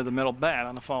ting of the metal bat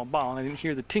on a foul ball, and I didn't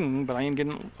hear the ting, but I am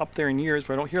getting up there in years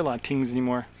where I don't hear a lot of tings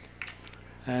anymore.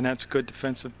 And that's a good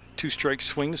defensive 2-strike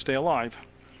swing to stay alive.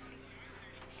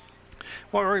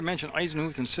 Well, I already mentioned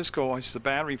Eisenhuth and Cisco is the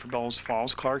battery for Bellows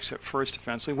Falls. Clark's at first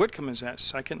defensively. Whitcomb is at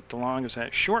 2nd. DeLong is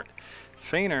at short.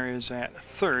 Feiner is at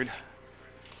 3rd.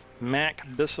 Mack,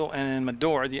 Bissell, and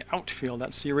Medor, the outfield.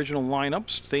 That's the original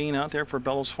lineup staying out there for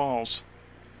Bellows Falls.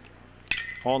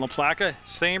 All in the placa,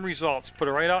 same results. Put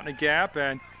it right out in the gap,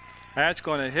 and that's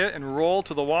going to hit and roll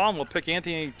to the wall, and we'll pick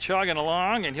Anthony chugging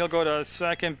along, and he'll go to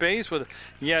second base with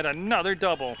yet another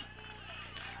double.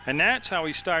 And that's how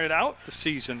he started out the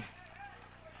season.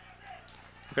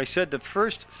 Like I said, the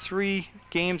first 3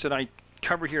 games that I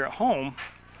covered here at home,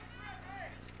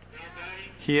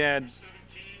 he had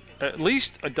at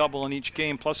least a double in each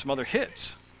game plus some other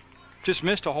hits. Just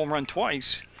missed a home run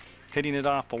twice, hitting it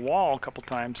off the wall a couple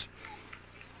times.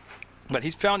 But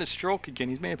he's found his stroke again.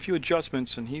 He's made a few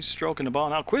adjustments, and he's stroking the ball.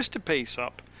 Now Quistapace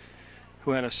up,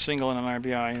 who had a single and an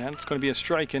RBI. And that's going to be a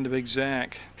strike into Big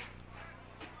Zach.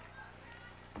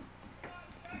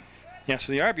 Yeah,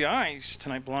 so the RBIs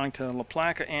tonight belong to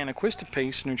LaPlaca and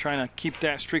Quistapace, and they're trying to keep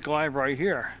that streak alive right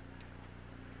here.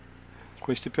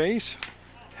 Quistapace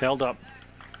held up.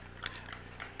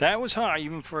 That was high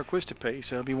even for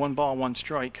Quistapace. It'll be 1 ball, 1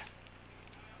 strike.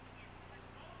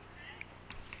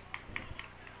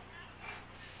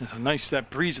 It's a nice,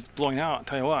 that breeze that's blowing out. I'll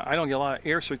tell you what, I don't get a lot of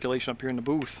air circulation up here in the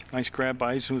booth. Nice grab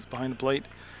by Eisenhuth behind the plate.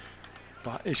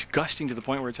 But it's gusting to the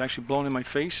point where it's actually blowing in my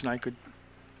face, and I could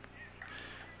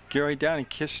get right down and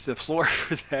kiss the floor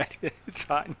for that. It's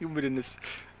hot and humid in this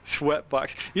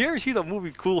Sweatbox. You ever see the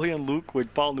movie Cool Hand Luke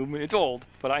with Paul Newman? It's old,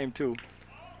 but I am too.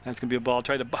 That's going to be a ball.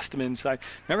 Try to bust him inside.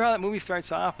 Remember how that movie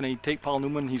starts off and they take Paul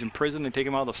Newman, he's in prison, and take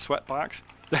him out of the sweatbox?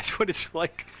 That's what it's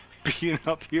like being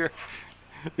up here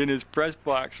in his press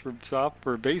box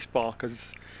for baseball,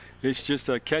 because it's just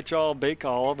a catch-all,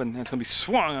 bake-all, and it's going to be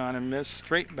swung on and missed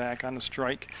straight back on the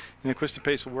strike. And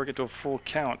Equistapace will work it to a full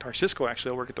count. Or Cisco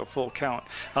actually will work it to a full count.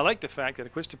 I like the fact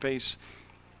that Equistapace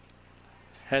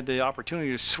had the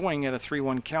opportunity to swing at a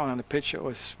 3-1 count on the pitch. It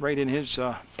was right in his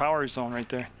power zone right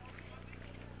there.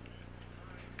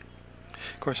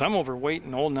 Of course, I'm overweight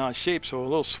and old and out of shape, so a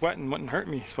little sweating wouldn't hurt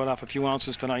me. Sweat off a few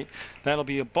ounces tonight. That'll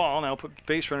be a ball, and I'll put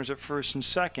base runners at first and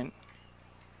second.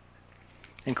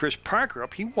 And Chris Parker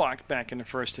up, he walked back in the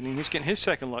first inning. He's getting his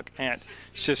second look at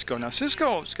Cisco. Now,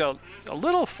 Cisco's got a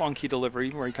little funky delivery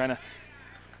where he kind of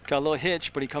got a little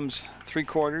hitch, but he comes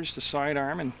 3/4 to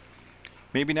sidearm, and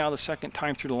maybe now the second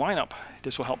time through the lineup,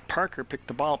 this will help Parker pick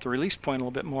the ball up the release point a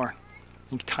little bit more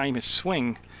and time his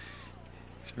swing.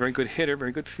 He's a very good hitter,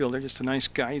 very good fielder, just a nice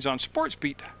guy. He's on Sports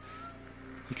Beat.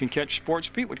 You can catch Sports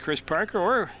Beat with Chris Parker,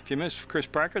 or if you miss Chris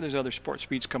Parker, there's other Sports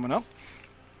Beats coming up.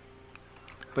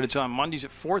 But it's on Mondays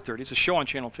at 4:30. It's a show on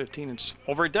Channel 15. It's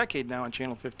over a decade now on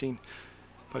Channel 15.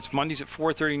 But it's Mondays at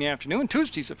 4:30 in the afternoon,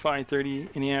 Tuesdays at 5:30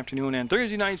 in the afternoon, and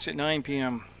Thursday nights at 9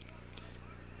 p.m.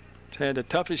 It's had the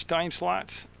toughest time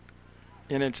slots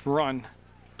in its run.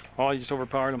 Oh, you just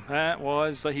overpowered him. That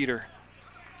was the heater.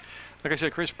 Like I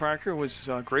said, Chris Parker was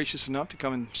gracious enough to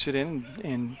come and sit in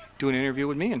and do an interview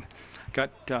with me, and got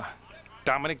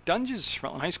Dominic Dunges,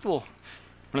 Rutland High School,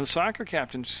 one of the soccer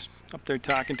captains, up there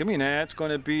talking to me, and that's going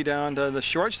to be down to the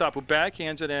shortstop who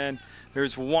backhands it, and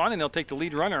there's one, and they'll take the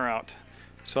lead runner out.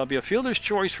 So it'll be a fielder's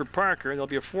choice for Parker. There'll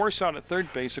be a force out at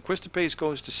third base. Equistapace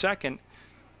goes to second.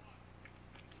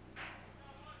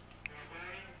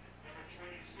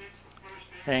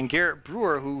 And Garrett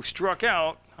Brewer, who struck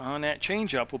out on that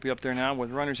changeup, will be up there now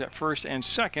with runners at first and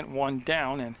second, one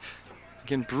down. And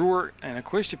again, Brewer and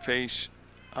Equistapace,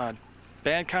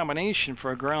 bad combination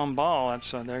for a ground ball.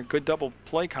 That's their good double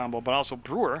play combo, but also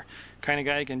Brewer, kind of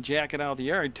guy who can jack it out of the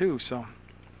yard too. So,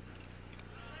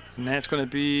 and that's going to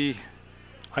be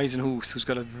Eisenhuth, who's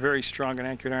got a very strong and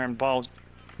accurate arm. Ball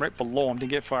right below him,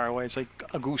 didn't get far away. It's like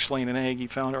a goose laying an egg. He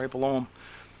found it right below him.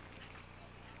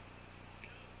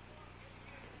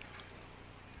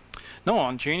 No,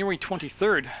 on January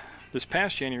 23rd, this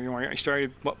past January, I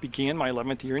started what began my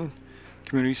 11th year in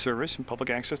community service and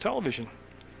public access television.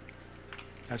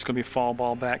 That's going to be a fall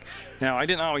ball back. Now, I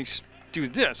didn't always do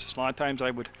this. A lot of times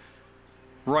I would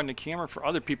run the camera for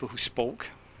other people who spoke.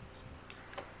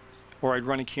 Or I'd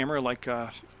run a camera like,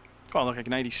 like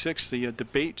 96, the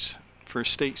debates for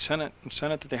state senate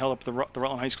that they held up at the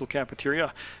Rutland High School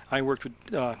cafeteria. I worked with,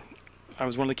 I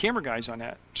was one of the camera guys on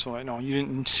that. So I know you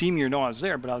didn't see me or know I was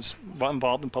there, but I was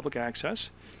involved in public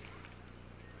access.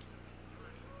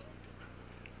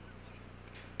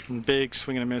 And big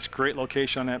swing and a miss, great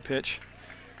location on that pitch.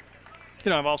 You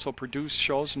know, I've also produced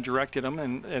shows and directed them,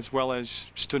 and as well as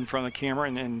stood in front of the camera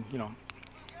and you know,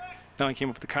 not only came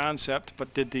up with the concept,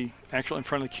 but did the actual in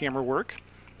front of the camera work.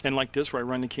 And like this, where I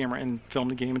run the camera and film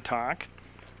the game and talk.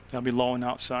 That'll be low and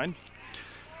outside.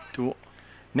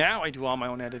 Now I do all my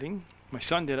own editing. My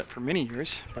son did it for many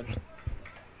years, but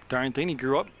darn thing, he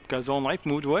grew up, got his own life,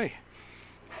 moved away.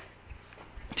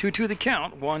 2-2 the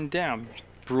count, one down.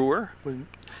 Brewer with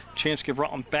a chance to give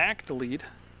Rutland back the lead.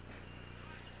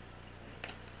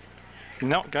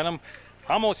 No, got him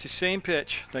almost the same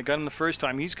pitch that got him the first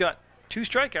time. He's got 2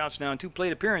 strikeouts now and 2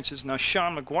 plate appearances. Now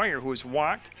Sean McGuire, who has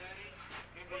walked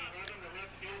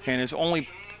and is only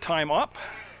time up.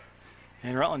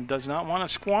 And Rutland does not want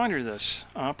to squander this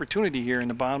opportunity here in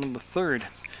the bottom of the third.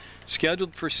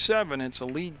 Scheduled for 7, it's a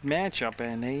league matchup,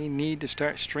 and they need to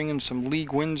start stringing some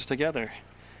league wins together.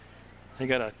 They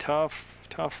got a tough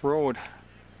road.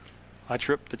 A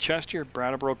trip to Chester,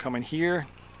 Brattleboro coming here.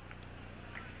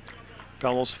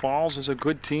 Bellows Falls is a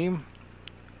good team.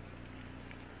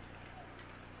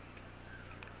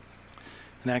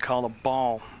 And I call a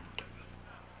ball.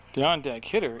 The on-deck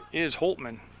hitter is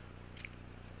Holtman.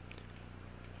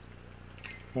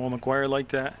 Well, McGuire like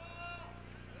that.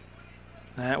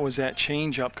 That was that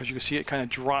change up, because you can see it kind of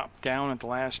drop down at the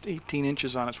last 18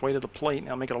 inches on its way to the plate, and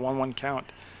that'll make it a 1-1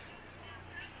 count.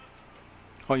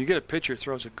 Oh, you get a pitcher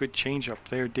throws a good change up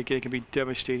there. It can be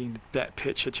devastating, that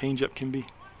pitch, a change up can be.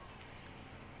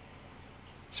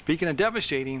 Speaking of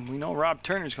devastating, we know Rob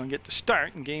Turner's going to get the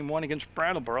start in Game 1 against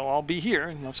Brattleboro. I'll be here,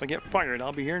 unless I get fired.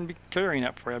 I'll be here and be carrying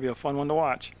that for you. It'll be a fun one to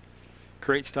watch.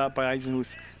 Great stop by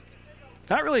Eisenhuth.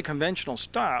 Not really a conventional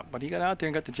stop, but he got out there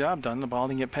and got the job done. The ball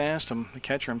didn't get past him, the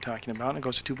catcher I'm talking about, and it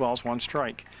goes to 2 balls, 1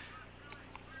 strike.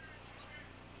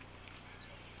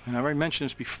 And I've already mentioned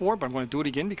this before, but I'm going to do it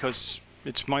again because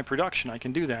it's my production. I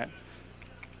can do that.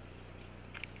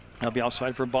 I'll be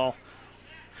outside for a ball.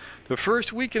 The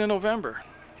first weekend in November,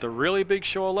 the really big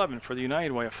show 11 for the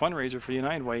United Way, a fundraiser for the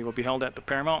United Way, will be held at the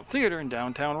Paramount Theater in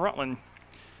downtown Rutland.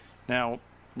 Now,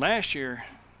 last year,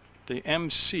 the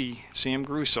MC, Sam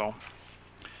Grusso,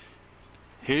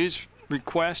 his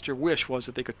request or wish was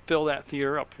that they could fill that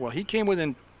theater up. Well, he came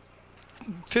within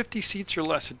 50 seats or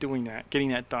less of doing that, getting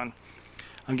that done.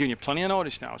 I'm giving you plenty of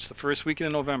notice now. It's the first weekend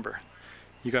in November.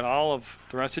 You got all of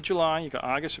the rest of July, you got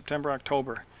August, September,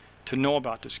 October to know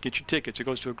about this. Get your tickets. It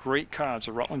goes to a great cause,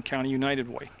 the Rutland County United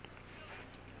Way.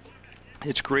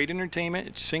 It's great entertainment.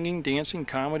 It's singing, dancing,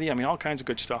 comedy. I mean, all kinds of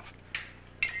good stuff.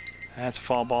 That's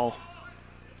foul ball.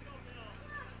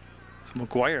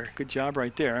 McGuire, good job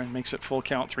right there. Makes it full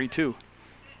count, 3-2.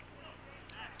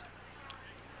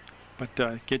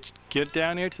 But get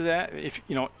down there to that. If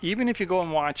you know, even if you go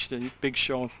and watch the big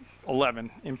show 11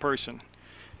 in person,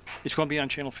 it's going to be on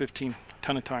channel 15 a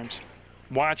ton of times.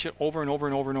 Watch it over and over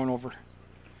and over and over and over.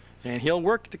 And he'll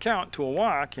work the count to a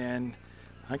walk, and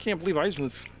I can't believe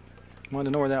Eisman wanted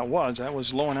to know where that was. That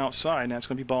was low and outside, and that's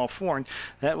going to be ball 4. And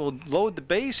that will load the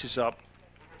bases up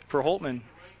for Holtman.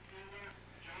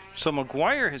 So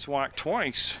McGuire has walked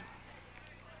twice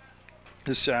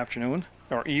this afternoon,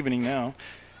 or evening now.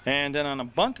 And then on a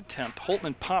bunt attempt,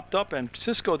 Holtman popped up, and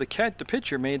Cisco, the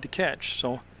pitcher, made the catch.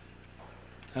 So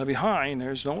that'll be high, and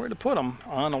there's nowhere to put him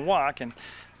on a walk. And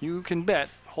you can bet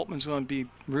Holtman's going to be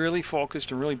really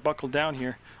focused and really buckled down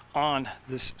here on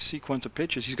this sequence of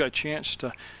pitches. He's got a chance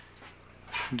to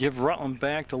give Rutland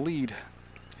back the lead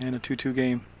in a 2-2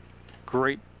 game.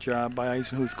 Great job by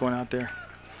Eisenhuth going out there.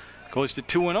 Goes to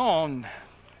 2-0. And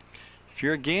if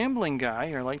you're a gambling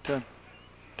guy or like to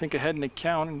think ahead in the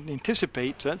count and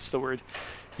anticipate, so that's the word,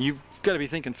 you've got to be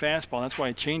thinking fastball. That's why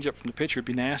a changeup from the pitcher would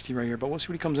be nasty right here. But we'll see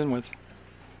what he comes in with.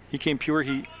 He came pure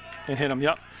heat and hit him.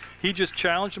 Yep. He just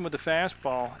challenged him with the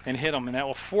fastball and hit him, and that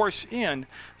will force in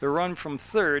the run from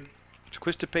third.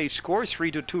 Quistapay scores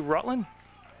 3-2 Rutland.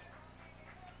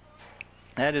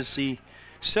 That is the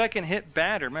second hit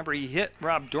batter. Remember, he hit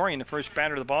Rob Dorian, the first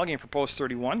batter of the ballgame, for post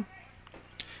 31.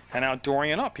 And now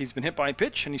Dorian up. He's been hit by a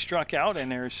pitch, and he struck out,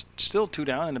 and there's still 2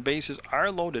 down, and the bases are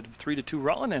loaded. 3-2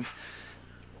 Rutland, and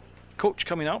coach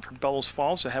coming out for Bellows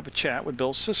Falls to have a chat with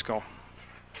Bill Cisco.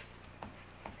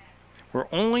 We're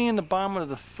only in the bottom of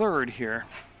the third here.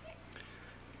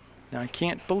 Now, I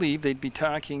can't believe they'd be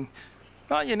talking.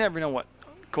 Well, you never know what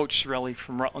Coach Sorelli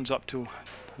from Rutland's up to.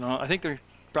 I think they're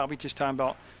probably just talking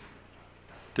about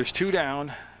there's 2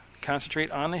 down,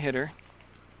 concentrate on the hitter.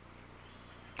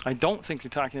 I don't think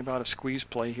you're talking about a squeeze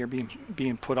play here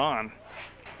being put on.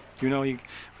 You know,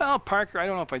 well, Parker, I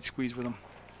don't know if I'd squeeze with him.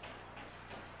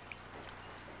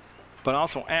 But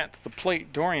also at the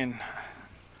plate, Dorian,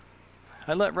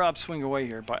 I'd let Rob swing away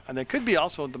here. But there could be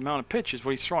also the amount of pitches,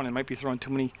 what he's throwing. He might be throwing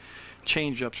too many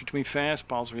change-ups or too many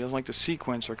fastballs where he doesn't like the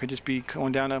sequence, or it could just be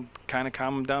going down to kind of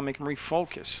calm him down, make him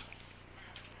refocus.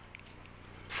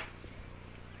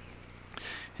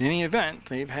 In any event,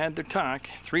 they've had their talk.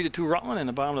 3-2 Rutland in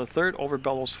the bottom of the third over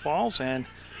Bellows Falls, and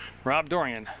Rob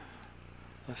Dorian,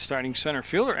 the starting center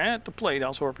fielder at the plate,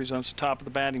 also represents the top of the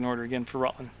batting order again for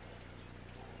Rutland.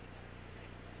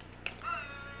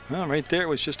 Well, right there it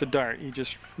was just a dart. He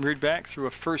just reared back through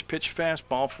a first pitch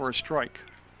fastball for a strike.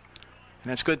 And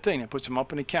that's a good thing. It puts him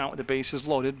up in the count with the bases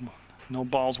loaded. No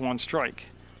balls, 1 strike.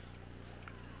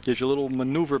 Gives you a little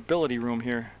maneuverability room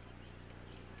here.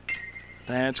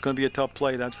 That's going to be a tough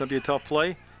play. That's going to be a tough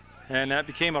play. And that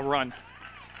became a run.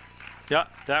 Yeah,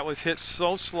 that was hit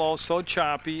so slow, so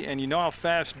choppy. And you know how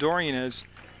fast Dorian is.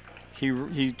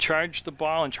 He charged the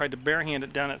ball and tried to barehand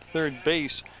it down at third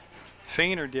base.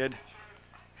 Feiner did.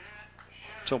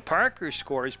 So Parker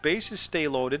scores. Bases stay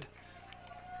loaded.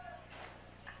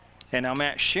 And now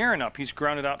Matt Sharon up. He's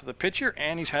grounded out to the pitcher,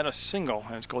 and he's had a single.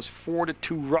 And it goes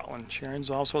 4-2 Rutland. Sharon's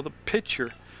also the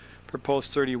pitcher for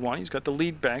post 31. He's got the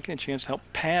lead back and a chance to help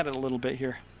pad it a little bit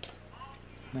here.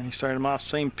 And he started him off,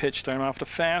 same pitch, started him off the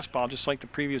fastball, just like the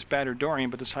previous batter Dorian,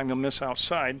 but this time he'll miss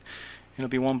outside. And it'll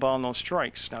be 1 ball, no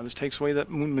strikes. Now this takes away that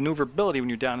maneuverability when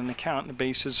you're down in the count and the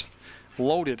base is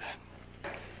loaded.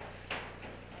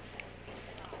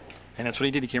 And that's what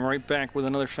he did. He came right back with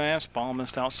another fastball,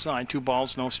 missed outside. 2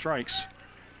 balls, no strikes.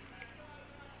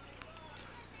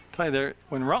 Tell you there,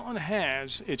 when Rutland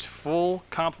has its full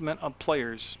complement of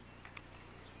players,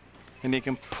 and they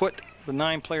can put the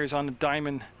 9 players on the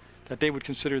diamond that they would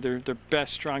consider their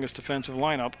best, strongest defensive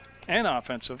lineup and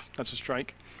offensive, that's a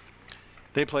strike,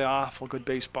 They play awful good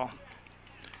baseball.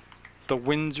 The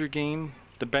Windsor game,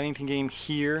 the Bennington game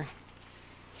here,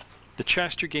 the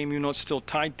Chester game, even though it's still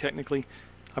tied technically.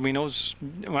 I mean, those,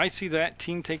 when I see that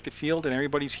team take the field and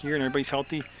everybody's here and everybody's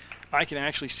healthy, I can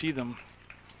actually see them.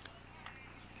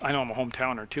 I know I'm a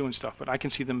hometowner too and stuff, but I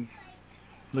can see them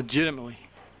legitimately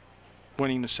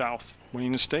winning the South,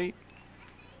 winning the state.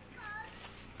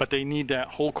 But they need that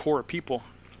whole core of people.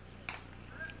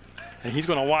 And he's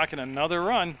going to walk in another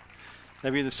run.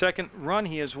 That'll be the second run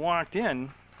he has walked in.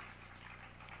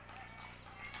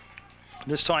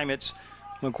 This time it's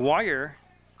McGuire.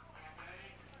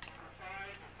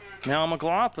 Now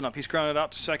McLaughlin up. He's grounded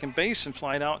out to second base and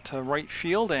flied out to right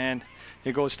field, and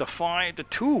it goes to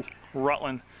 5-2.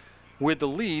 Rutland with the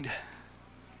lead,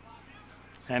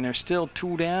 and they're still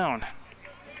 2 down.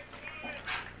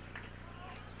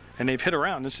 And they've hit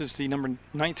around. This is the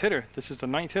ninth hitter. This is the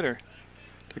 9th hitter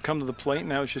to come to the plate.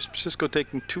 Now it's just Cisco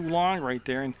taking too long right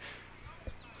there, and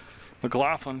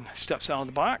McLaughlin steps out of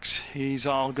the box. He's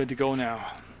all good to go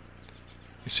now.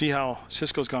 You see how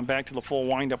Cisco's gone back to the full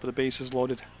windup with the bases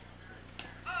loaded.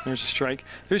 There's a strike.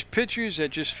 There's pitchers that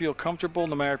just feel comfortable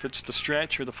no matter if it's the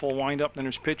stretch or the full windup. Then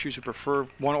there's pitchers who prefer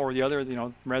one or the other, you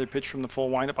know, rather pitch from the full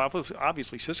windup.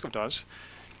 Obviously Cisco does.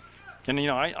 And, you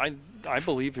know, I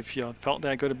believe if you felt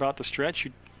that good about the stretch,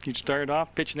 you'd start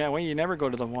off pitching that way. You never go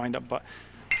to the windup. But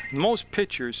most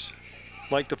pitchers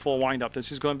like the full windup.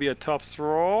 This is going to be a tough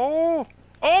throw.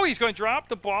 Oh, he's going to drop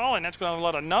the ball, and that's going to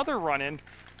let another run in.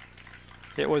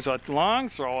 It was a long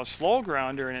throw, a slow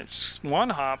grounder, and it's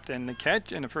one-hopped, and the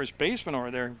catch and the first baseman over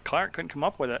there, Clark, couldn't come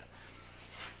up with it.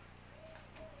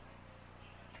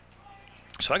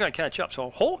 So I got to catch up.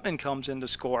 So Holtman comes in to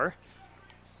score.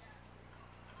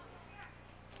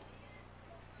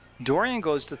 Dorian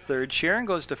goes to third. Sharon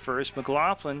goes to first.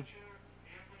 McLaughlin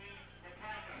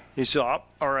is up,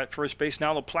 or at first base.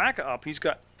 Now LaPlaca up. He's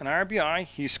got an RBI.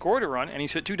 He scored a run, and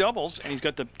he's hit 2 doubles, and he's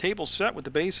got the table set with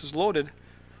the bases loaded.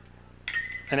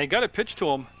 And they got to pitch to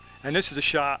him, and this is a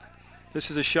shot.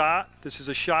 This is a shot. This is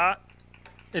a shot.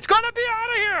 It's going to be out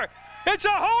of here. It's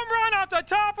a home run off the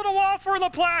top of the wall for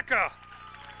LaPlaca.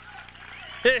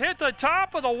 It hit the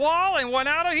top of the wall and went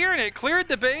out of here, and it cleared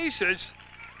the bases.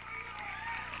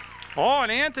 Oh,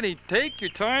 and Anthony, take your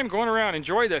time going around.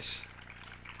 Enjoy this.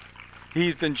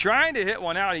 He's been trying to hit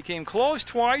one out. He came close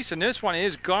twice, and this one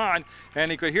is gone. And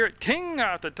he could hear it ting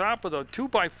out the top of the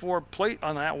 2x4 plate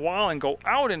on that wall and go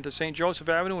out into St. Joseph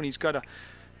Avenue. And he's got a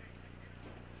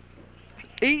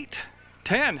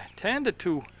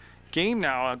 10-2 game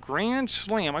now. A grand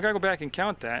slam. I got to go back and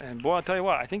count that. And boy, I'll tell you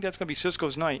what, I think that's going to be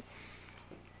Cisco's night.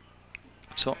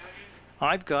 So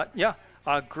I've got, yeah,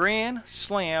 a grand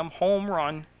slam home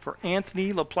run for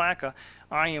Anthony LaPlaca.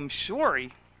 I am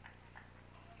sorry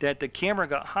that the camera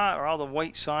got hot, or all the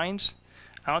white signs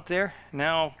out there.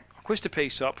 Now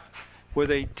Quistapace up with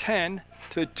a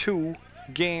 10-2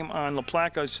 game on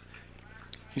LaPlaca's.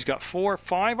 He's got 5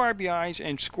 RBIs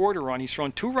and scored a run. He's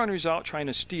thrown 2 runners out trying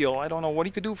to steal. I don't know what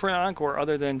he could do for an encore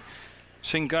other than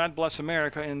sing God Bless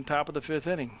America in the top of the 5th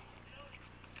inning.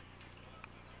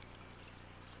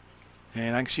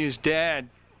 And I can see his dad,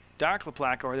 Doc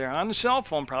LaPlaca, over there on the cell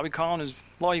phone, probably calling his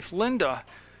wife Linda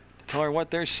to tell her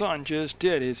what their son just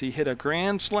did. Is he hit a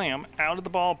grand slam out of the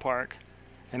ballpark,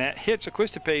 and that hits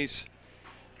Quistapace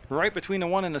right between the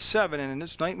 1 and the 7. And in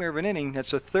this nightmare of an inning,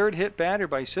 that's a 3rd hit batter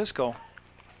by Cisco.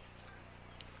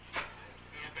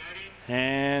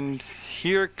 And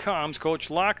here comes Coach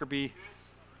Lockerbie.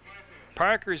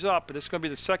 Parker's up, but this is going to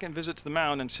be the 2nd visit to the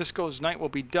mound, and Cisco's night will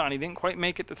be done. He didn't quite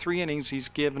make it to 3 innings. He's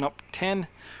given up 10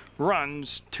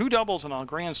 runs, 2 doubles, and a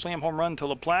grand slam home run to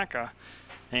LaPlaca,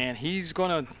 and he's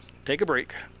going to take a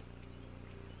break.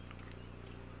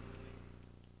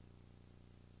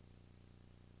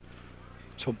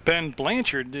 So Ben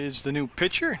Blanchard is the new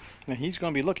pitcher, and he's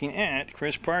going to be looking at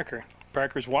Chris Parker.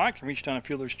 Parker's walked and reached on a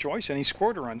fielder's choice, and he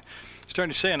scored a run.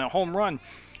 Starting to say on a home run,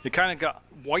 it kind of got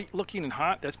white looking and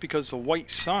hot. That's because the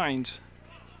white signs,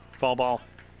 foul ball,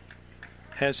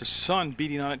 has the sun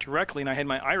beating on it directly, and I had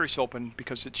my iris open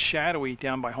because it's shadowy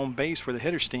down by home base where the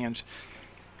hitter stands.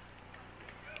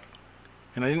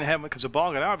 And I didn't have it because the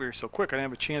ball got out of here so quick. I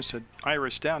didn't have a chance to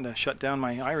iris down to shut down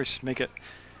my iris, make it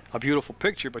a beautiful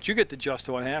picture. But you get the gist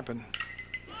of what happened.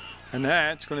 And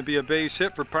that's going to be a base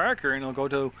hit for Parker, and it'll go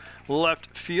to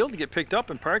left field to get picked up,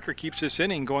 and Parker keeps this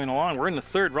inning going along. We're in the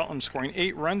 3rd. Rutland scoring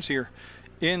 8 runs here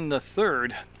in the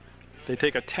 3rd. They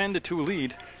take a 10-2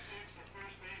 lead.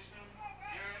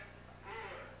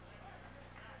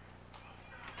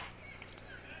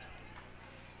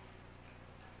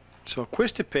 So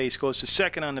Quistapace goes to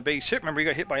second on the base hit. Remember, he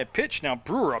got hit by a pitch. Now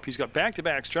Brewer up. He's got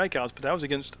back-to-back strikeouts, but that was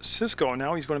against Cisco.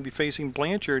 Now he's going to be facing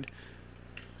Blanchard.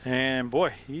 And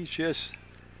boy, he's just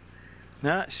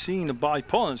not seeing the ball. He's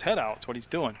pulling his head out. That's what he's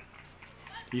doing.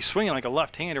 He's swinging like a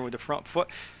left-hander with the front foot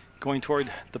going toward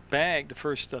the bag, the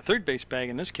first third base bag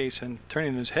in this case, and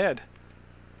turning his head.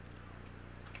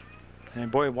 And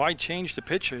boy, why change the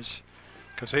pitches?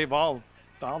 Because they've all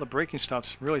the breaking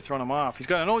stuff's really thrown him off. He's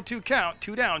got an 0-2 count,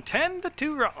 2 down,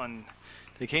 10-2 Rutland.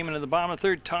 They came into the bottom of the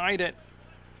third, tied at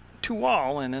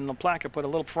 2-all, and then LaPlaca put a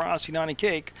little frosting on a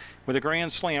cake with a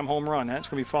grand slam home run. That's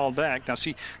going to be fouled back. Now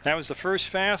see, that was the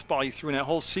first fastball he threw in that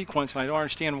whole sequence, and I don't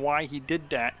understand why he did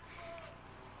that.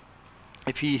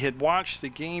 If he had watched the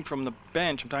game from the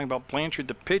bench, I'm talking about Blanchard,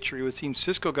 the pitcher, he would have seen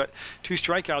Cisco got 2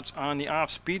 strikeouts on the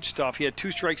off-speed stuff. He had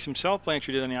 2 strikes himself,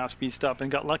 Blanchard did, on the off-speed stuff,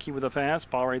 and got lucky with a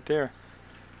fastball right there.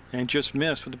 And just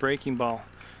missed with the breaking ball.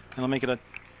 And it'll make it a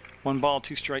 1-ball,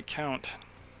 2-strike count.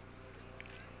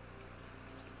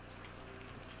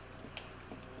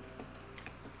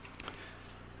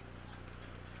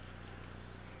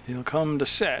 He'll come to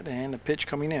set, and the pitch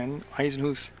coming in.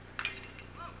 Eisenhuth.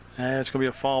 It's going to be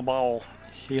a foul ball.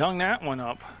 He hung that one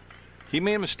up. He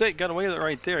made a mistake, got away with it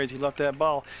right there as he left that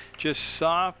ball just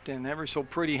soft and ever so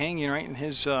pretty hanging right in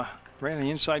his right in the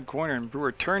inside corner, and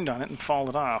Brewer turned on it and fouled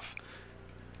it off.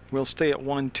 We'll stay at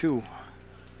 1-2. So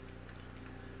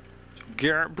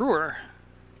Garrett Brewer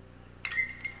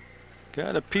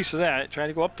got a piece of that. Tried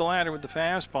to go up the ladder with the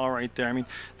fastball right there. I mean,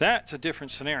 that's a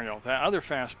different scenario. That other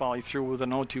fastball he threw with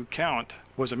an 0-2 count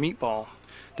was a meatball.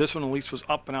 This one at least was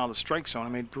up and out of the strike zone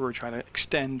and made Brewer try to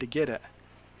extend to get it.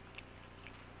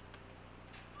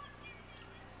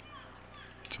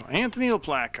 So Anthony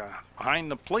LaPlaca behind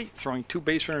the plate, throwing 2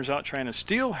 base runners out trying to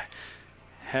steal.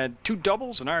 Had 2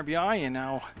 doubles, an RBI, and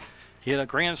now he had a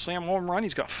grand slam home run.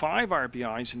 He's got 5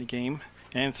 RBIs in the game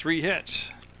and 3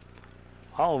 hits.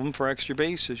 All of them for extra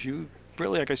bases. You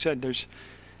really, like I said, there's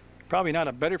probably not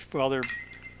a better, well, they're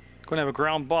going to have a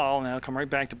ground ball, and that'll come right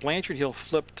back to Blanchard. He'll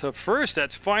flip to first.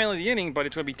 That's finally the inning, but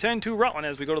it's going to be 10-2 Rutland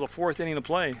as we go to the 4th inning of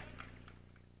play.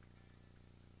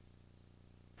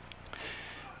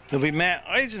 It'll be Matt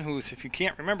Eisenhuth. If you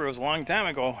can't remember, it was a long time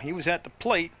ago. He was at the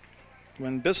plate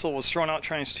when Bissell was thrown out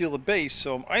trying to steal the base.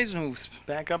 So Eisenhuth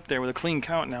back up there with a clean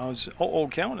count now. It's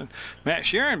 0-0 count, and Matt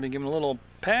Sharon been given a little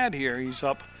pad here. He's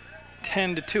up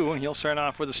 10-2, and he'll start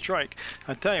off with a strike.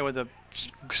 I tell you, with the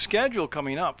schedule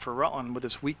coming up for Rutland with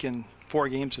this weekend, 4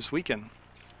 games this weekend,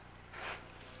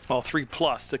 well, 3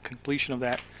 plus the completion of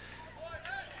that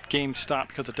game stopped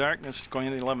because of darkness going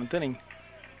into the 11th inning.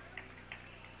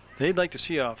 They'd like to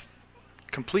see a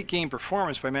complete game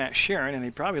performance by Matt Sharon, and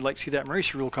they'd probably like to see that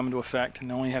mercy rule come into effect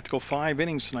and only have to go 5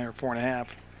 innings tonight, or 4.5.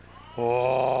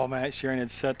 Oh, Matt Sharon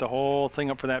had set the whole thing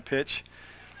up for that pitch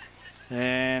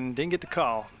and didn't get the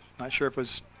call. Not sure if it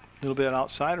was a little bit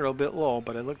outside or a little bit low,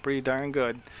 but it looked pretty darn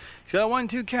good. He's got a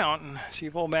 1-2 count, and see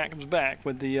if old Matt comes back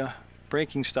with the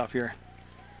breaking stuff here.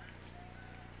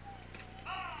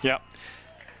 Yep.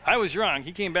 I was wrong.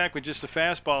 He came back with just a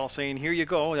fastball saying, here you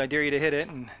go, I dare you to hit it.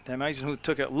 And then Eisenhuth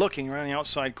took it looking around the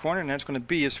outside corner, and that's going to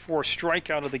be his 4th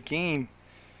strikeout of the game.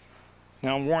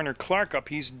 Now Warner Clark up.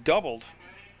 He's doubled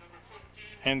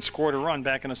and scored a run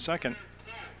back in a second.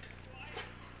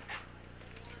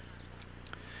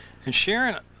 And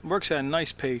Sharon works at a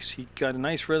nice pace. He got a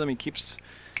nice rhythm. He keeps,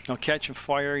 catching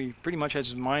fire. He pretty much has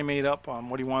his mind made up on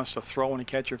what he wants to throw when the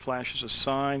catcher flashes a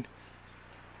sign.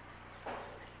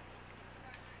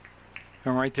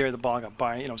 And right there, the ball got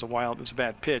by. It was a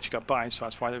bad pitch. Got by, so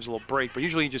that's why there's a little break. But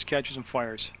usually he just catches and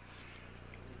fires.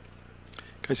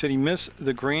 Like I said, he missed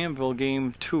the Granville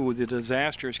game 2, the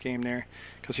disastrous game there,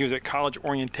 because he was at college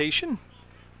orientation.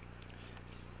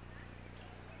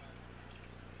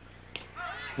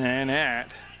 And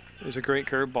that is a great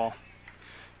curveball.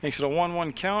 Makes it a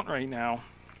 1-1 count right now.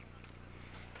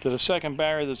 To the second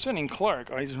batter of this inning,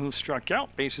 Clark. Eisenhuth struck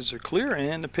out. Bases are clear,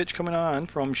 and the pitch coming on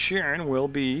from Sharon will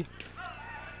be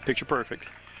picture perfect.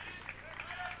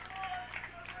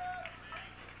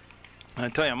 And I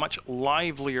tell you, a much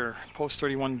livelier post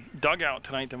 31 dugout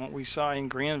tonight than what we saw in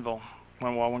Granville,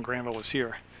 when Granville was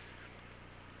here.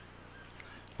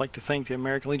 I'd like to thank the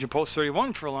American Legion Post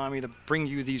 31 for allowing me to bring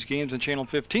you these games on Channel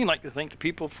 15. I'd like to thank the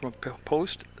people from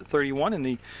Post 31 in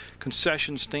the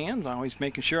concession stand, always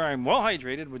making sure I'm well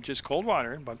hydrated with just cold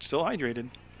water, but still hydrated.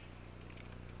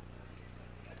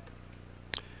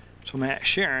 So Matt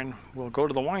Sharon will go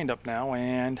to the windup now,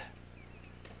 and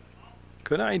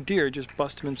good idea, just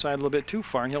bust him inside a little bit too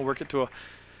far, and he'll work it to a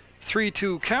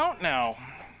 3-2 count now.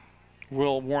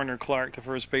 Will Warner Clark, the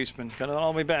first baseman, got it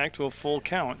all the way back to a full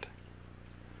count.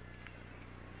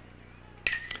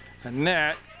 And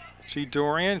that, see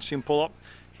Dorian, see him pull up.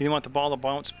 He didn't want the ball to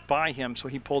bounce by him, so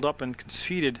he pulled up and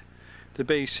conceded the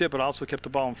base hit, but also kept the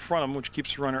ball in front of him, which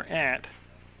keeps the runner at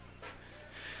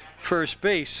first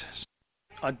base.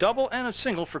 A double and a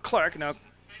single for Clark. Now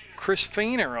Chris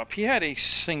Fainer up. He had a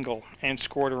single and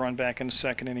scored a run back in the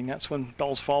second inning. That's when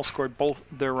Bellows Falls scored both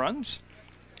their runs.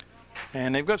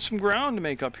 And they've got some ground to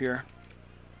make up here.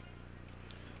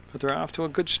 But they're off to a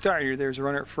good start here. There's a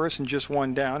runner at first and just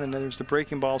one down, and then there's the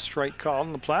breaking ball strike called.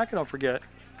 And the Placa, don't forget,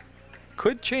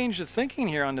 could change the thinking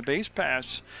here on the base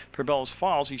pass for Bellows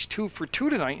Falls. He's 2 for 2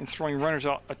 tonight and throwing runners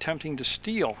out attempting to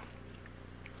steal.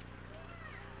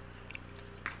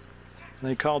 And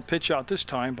they called pitch out this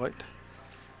time, but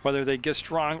whether they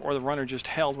guessed wrong or the runner just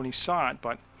held when he saw it,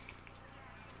 but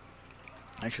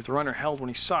actually if the runner held when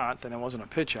he saw it, then it wasn't a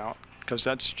pitch out, because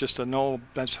that's just a no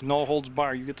holds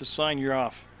bar. You get the sign, you're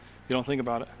off. You don't think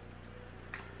about it.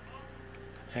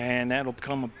 And that'll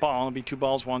become a ball. It'll be 2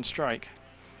 balls, 1 strike.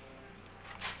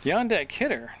 The on-deck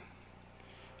hitter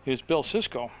is Bill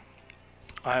Cisco,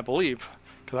 I believe,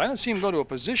 because I don't see him go to a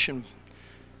position,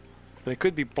 but it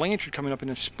could be Blanchard coming up in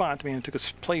his spot. The man who took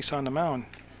his place on the mound.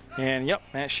 And yep,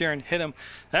 Matt Sharon hit him.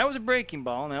 That was a breaking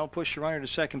ball, and that'll push the runner to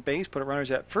second base, put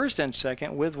runners at first and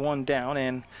second with 1 down.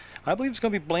 And I believe it's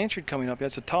going to be Blanchard coming up.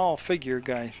 That's a tall figure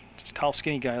guy, a tall,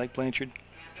 skinny guy like Blanchard.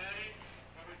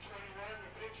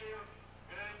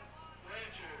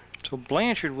 So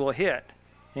Blanchard will hit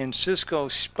in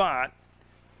Cisco's spot,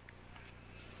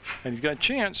 and he's got a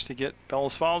chance to get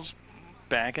Bellows Falls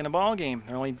back in the ball game.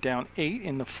 They're only down 8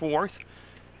 in the 4th,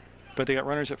 but they got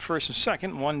runners at first and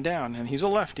second, 1 down, and he's a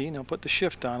lefty, and they'll put the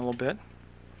shift on a little bit.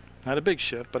 Not a big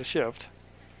shift, but a shift.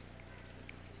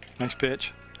 Nice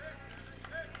pitch.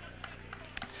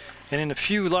 And in the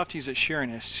few lefties that Sharon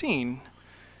has seen,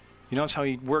 you notice how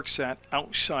he works that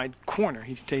outside corner.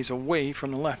 He stays away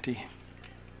from the lefty.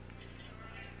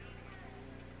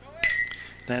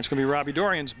 That's going to be Robbie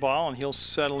Dorian's ball, and he'll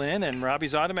settle in, and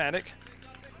Robbie's automatic.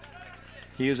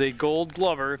 He is a gold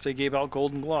glover if they gave out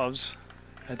golden gloves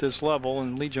at this level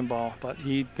in Legion ball, but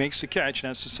he makes the catch, and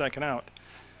that's the second out.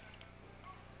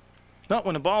 Now,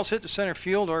 when the ball's hit to center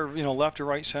field or left or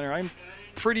right center, I'm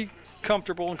pretty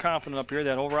comfortable and confident up here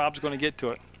that old Rob's going to get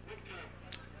to it.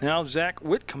 Now Zach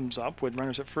Witt comes up with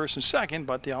runners at first and second,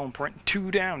 but the all-important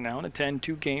 2 down now in a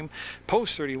 10-2 game.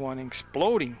 Post 31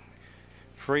 exploding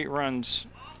for 8 runs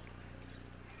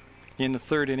in the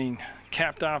 3rd inning,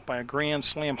 capped off by a grand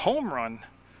slam home run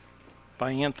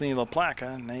by Anthony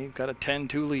LaPlaca, and they've got a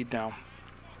 10-2 lead now.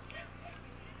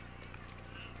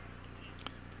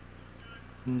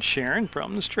 And Sharon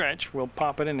from the stretch will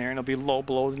pop it in there, and it'll be low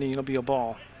below the knee. It'll be a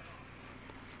ball.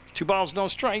 2 balls, no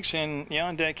strikes, and the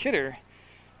on-deck hitter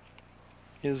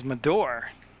is Mador.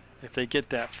 If they get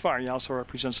that far, he also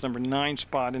represents number 9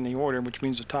 spot in the order, which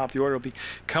means the top of the order will be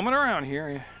coming around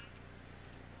here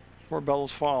for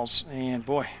Bellows Falls. And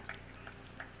boy,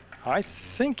 I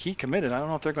think he committed. I don't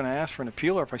know if they're going to ask for an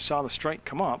appeal or if I saw the strike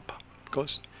come up.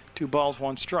 Goes 2 balls,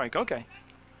 1 strike. Okay.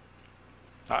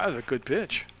 That was a good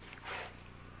pitch.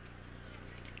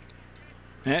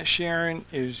 Matt Sharon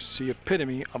is the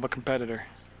epitome of a competitor.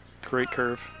 Great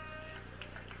curve.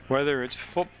 Whether it's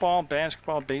football,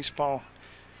 basketball, baseball,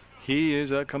 he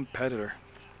is a competitor.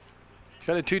 He's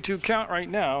got a 2-2 count right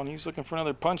now, and he's looking for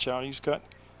another punch out. He's got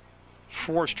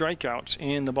 4 strikeouts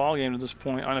in the ballgame to this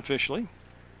point, unofficially.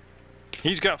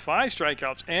 He's got 5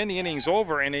 strikeouts, and the inning's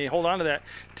over, and they hold on to that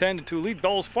 10-2 lead.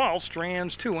 Bellows Falls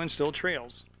strands 2 and still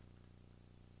trails.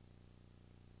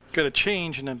 Got a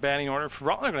change in the batting order for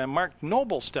Rutland. They're going to have Mark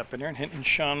Noble step in there and hit in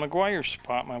Sean McGuire's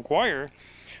spot. McGuire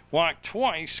walked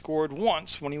twice, scored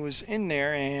once when he was in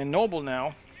there, and Noble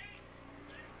now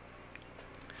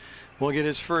will get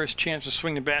his first chance to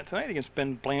swing the bat tonight against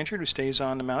Ben Blanchard, who stays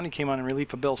on the mound. He came on in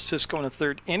relief of Bill Cisco in the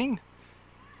 3rd inning.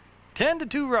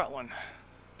 10-2 Rutland.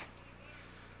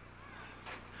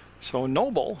 So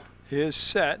Noble is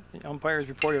set. The umpires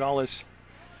reported all this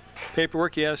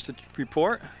paperwork he has to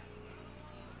report.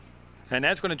 And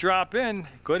that's going to drop in.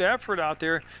 Good effort out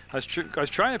there. I was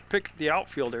trying to pick the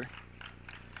outfielder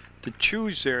to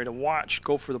choose there to watch,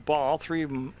 go for the ball.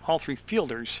 All three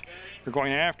fielders are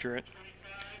going after it.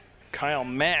 Kyle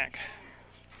Mack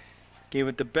gave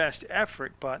it the best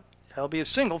effort, but that'll be a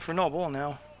single for Noble. And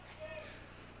now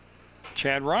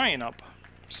Chad Ryan up.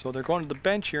 So they're going to the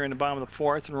bench here in the bottom of the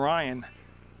 4th, and Ryan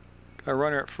got a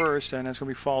runner at first, and that's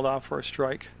going to be fouled off for a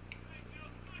strike.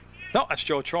 No, that's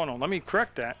Joe Trono. Let me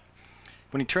correct that.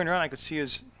 When he turned around, I could see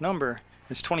his number.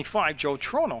 It's 25, Joe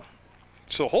Trono.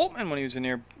 So Holtman, when he was in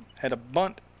there, had a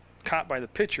bunt caught by the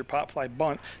pitcher, pop fly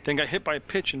bunt, then got hit by a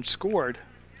pitch and scored.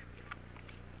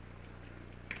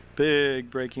 Big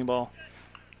breaking ball.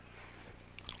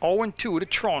 0-2 to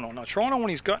Toronto. Now, Toronto, when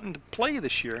he's gotten to play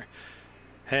this year,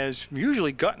 has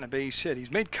usually gotten a base hit.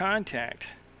 He's made contact.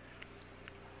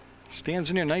 Stands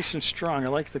in there nice and strong. I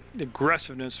like the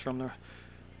aggressiveness from the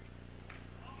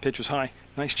pitch was high.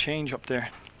 Nice change up there.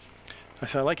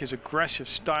 I like his aggressive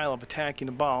style of attacking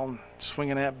the ball and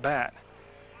swinging that bat.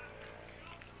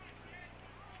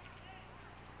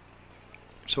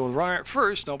 So with runner at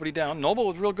first, nobody down. Noble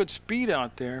with real good speed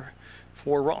out there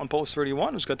for Rutland Post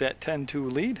 31, who's got that 10-2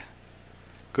 lead.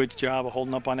 Good job of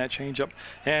holding up on that changeup.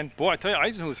 And boy, I tell you,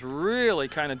 Eisenhuth really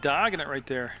kind of dogging it right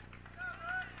there.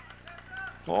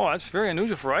 Oh, that's very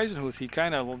unusual for Eisenhuth. He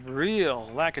kind of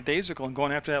real lackadaisical and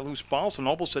going after that loose ball. So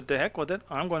Noble said, to heck with it.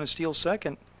 I'm going to steal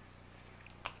second.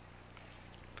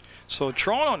 So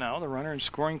Toronto now, the runner in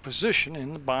scoring position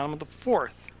in the bottom of the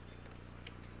fourth.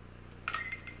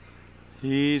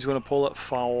 He's going to pull it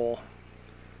foul.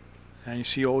 And you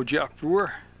see old Jeff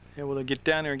Brewer able to get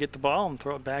down there and get the ball and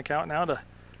throw it back out now to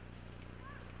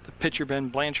the pitcher, Ben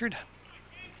Blanchard.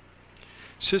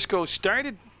 Cisco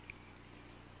started,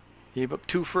 gave up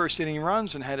 2 first-inning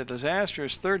runs and had a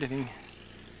disastrous third inning.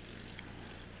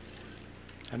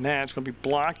 And that's going to be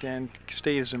blocked and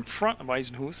stays in front of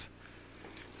Eisenhuth,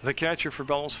 the catcher for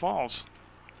Bellows Falls.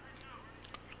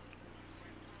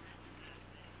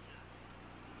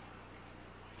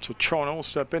 So Trono will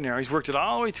step in there. He's worked it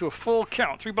all the way to a full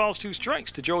count. 3 balls, 2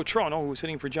 strikes to Joe Trono, who was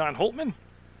hitting for John Holtman.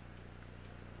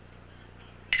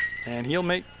 And he'll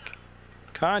make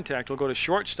contact. He'll go to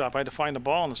shortstop. I had to find the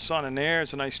ball in the sun, and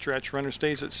there's a nice stretch. Runner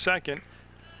stays at second.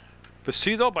 But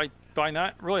see, though, by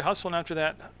not really hustling after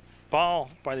that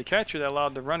ball by the catcher that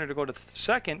allowed the runner to go to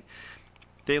second,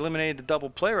 they eliminated the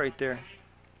double play right there.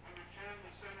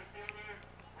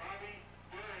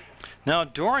 Now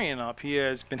Dorian up. He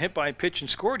has been hit by a pitch and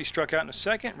scored. He struck out in the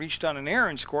second, reached on an error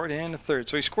and scored in the third.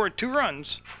 So he scored 2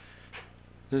 runs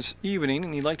this evening,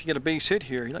 and he'd like to get a base hit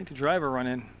here. He'd like to drive a run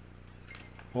in.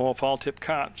 Oh, foul tip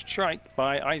caught strike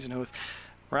by Eisenhuth.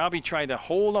 Robbie tried to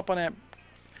hold up on that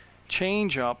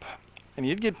change up, and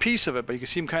he did get a piece of it, but you can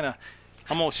see him kind of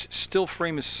almost still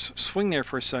frame his swing there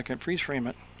for a second, freeze frame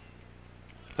it,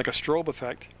 like a strobe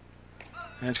effect.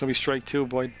 And it's going to be strike 2.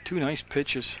 Boy, 2 nice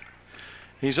pitches.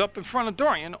 He's up in front of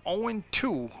Dorian,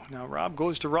 0-2. Now Rob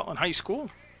goes to Rutland High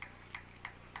School.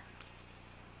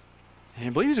 And I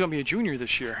believe he's going to be a junior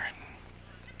this year.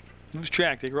 Lose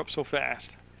track, they grew up so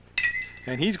fast.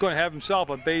 And he's going to have himself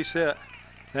a base hit.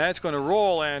 That's going to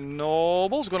roll, and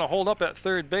Noble's going to hold up at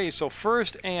third base. So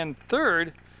first and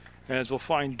third, as we'll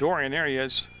find Dorian, there he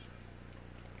is.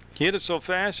 He hit it so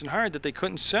fast and hard that they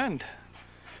couldn't send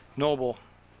Noble.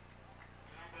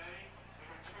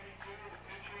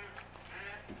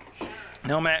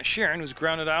 Now Matt Sharon, who's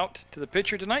grounded out to the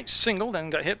pitcher tonight, singled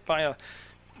and got hit by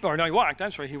he walked,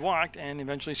 that's right, he walked and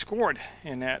eventually scored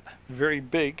in that very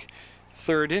big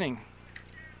third inning.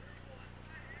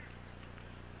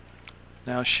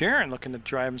 Now Sharon looking to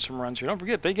drive in some runs here. Don't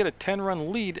forget, they get a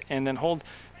 10-run lead and then hold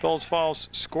Bellows Falls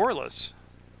scoreless.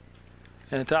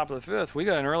 In the top of the 5th, we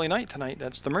got an early night tonight.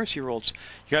 That's the Mercy Rules.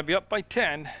 You got to be up by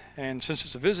 10, and since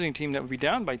it's a visiting team that would be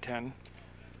down by 10,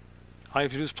 all you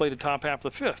have to do is play the top half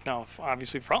of the 5th. Now,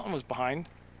 obviously, if Rutland was behind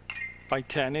by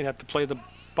 10, they'd have to play the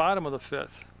bottom of the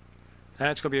 5th.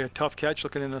 That's going to be a tough catch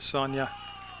looking in the sun, yeah.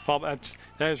 That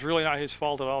is really not his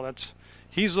fault at all.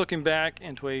 He's looking back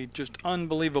into a just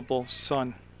unbelievable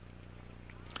sun.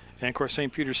 And, of course,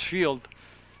 St. Peter's Field,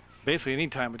 basically any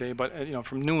time of day, but,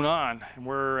 from noon on, and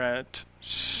we're at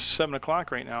 7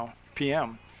 o'clock right now,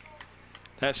 p.m.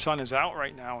 That sun is out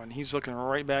right now, and he's looking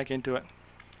right back into it.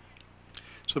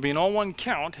 So it'll be an 0-1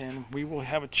 count, and we will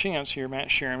have a chance here,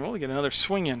 Matt Sharon. We'll get another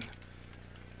swing in.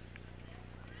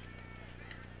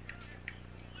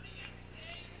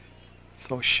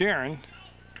 So Sharon,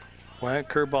 well, that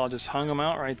curveball just hung him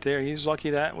out right there. He's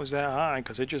lucky that was that high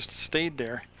because it just stayed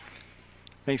there.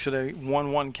 Makes it a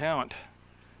 1-1 count.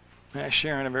 Matt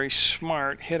Sharon, a very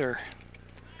smart hitter.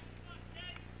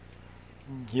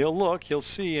 He'll look, he'll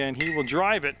see, and he will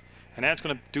drive it, and that's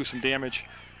going to do some damage.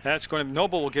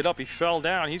 Noble will get up. He fell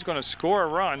down. He's going to score a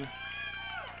run.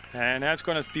 And that's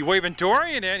going to be waving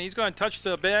Dorian in. He's going to touch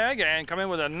the bag and come in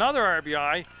with another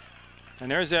RBI. And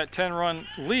there's that 10-run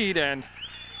lead. And,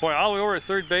 boy, all the way over at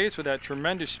third base with that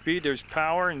tremendous speed. There's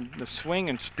power and the swing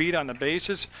and speed on the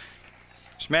bases.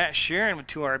 It's Matt Sharon with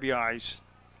 2 RBIs.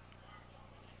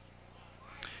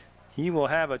 He will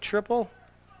have a triple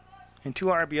and 2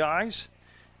 RBIs.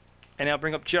 And I'll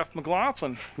bring up Jeff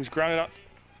McLaughlin, who's grounded out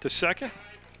to second.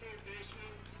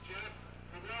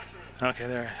 Okay,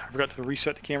 there. I forgot to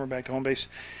reset the camera back to home base.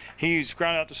 He's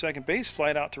grounded out to second base,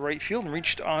 flied out to right field, and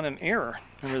reached on an error.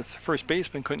 Remember, the first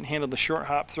baseman couldn't handle the short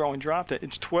hop throw and dropped it.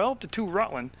 It's 12-2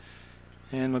 Rutland.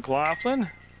 And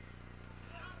McLaughlin,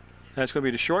 that's going to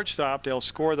be the shortstop. They'll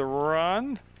score the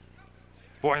run.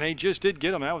 Boy, they just did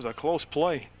get him. That was a close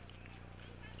play.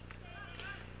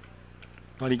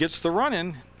 But he gets the run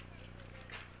in.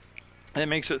 And it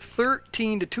makes it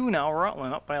 13-2 now.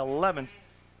 Rutland up by 11.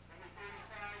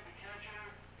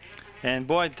 And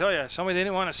boy, I tell you, somebody they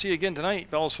didn't want to see again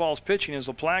tonight, Bellows Falls pitching, is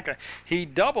LaPlaca. He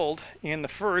doubled in the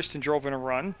first and drove in a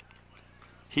run.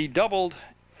 He doubled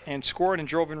and scored and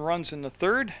drove in runs in the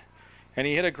third. And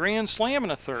he hit a grand slam in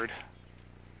the third.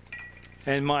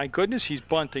 And my goodness, he's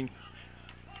bunting.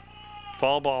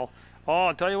 Foul ball. Oh,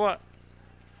 I'll tell you what.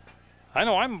 I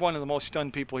know I'm one of the most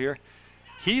stunned people here.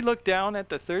 He looked down at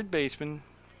the third baseman.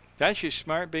 That's just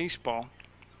smart baseball.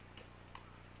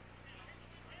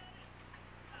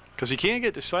 Because he can't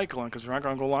get the cycle in because we're not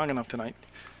going to go long enough tonight.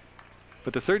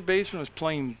 But the third baseman was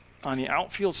playing on the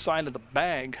outfield side of the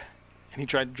bag, and he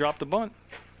tried to drop the bunt.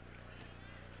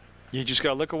 You just got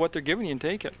to look at what they're giving you and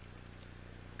take it.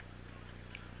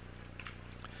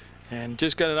 And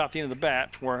just got it off the end of the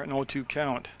bat for an 0-2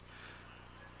 count.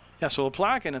 Yeah, so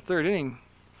LaPlaca in the third inning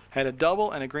had a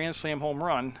double and a grand slam home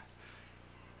run.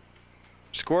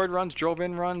 Scored runs, drove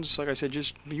in runs. Like I said,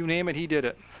 just you name it, he did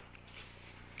it.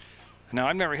 Now,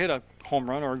 I've never hit a home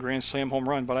run or a grand slam home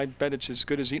run, but I bet it's as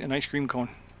good as eating an ice cream cone.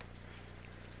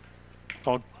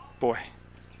 Oh, boy.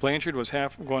 Blanchard was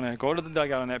going to go to the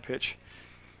dugout on that pitch.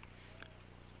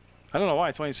 I don't know why.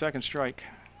 It's only second strike.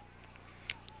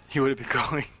 He would have been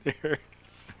going there.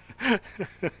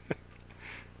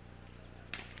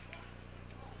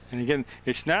 And again,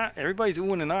 it's not, everybody's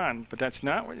oohing and on, but that's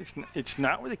not where, it's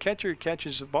not where the catcher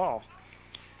catches the ball.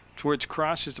 It's where it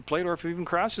crosses the plate, or if it even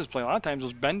crosses the plate. A lot of times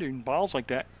those bending balls like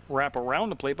that wrap around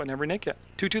the plate but never nick it.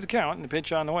 2-2 the count, and the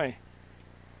pitch on the way.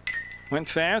 Went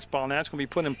fastball, and that's going to be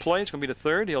put in play. It's going to be the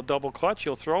third. He'll double clutch.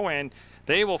 He'll throw, and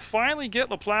they will finally get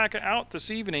LaPlaca out this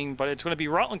evening, but it's going to be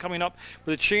Rutland coming up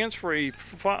with a chance for a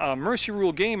mercy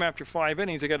rule game after 5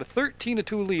 innings. They got a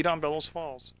 13-2 lead on Bellows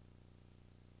Falls.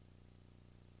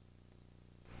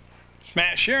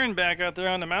 Matt Sharon back out there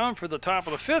on the mound for the top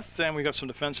of the fifth, and we got some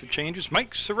defensive changes.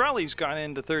 Mike Sorelli's gone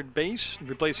into third base,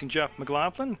 replacing Jeff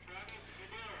McLaughlin.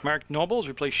 Mark Nobles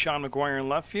replaced Sean McGuire in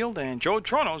left field, and Joe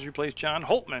Tronos replaced John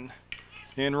Holtman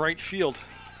in right field.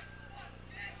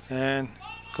 And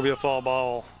could be a foul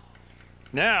ball.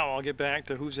 Now I'll get back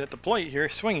to who's at the plate here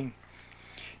swinging.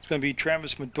 It's going to be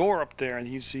Travis Medor up there.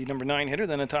 He's the number 9 hitter.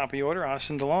 Then at the top of the order,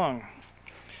 Austin DeLong.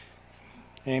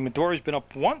 And Medor's been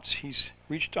up once. He's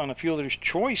reached on a fielder's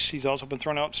choice. He's also been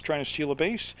thrown out trying to steal a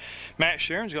base. Matt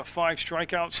Sharon's got 5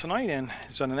 strikeouts tonight and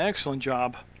has done an excellent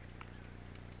job.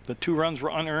 The 2 runs were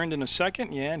unearned in the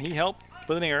second. Yeah, and he helped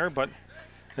with an error, but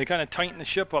they kind of tightened the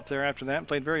ship up there after that and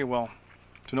played very well.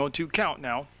 It's an 0-2 count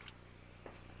now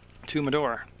to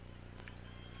Medor.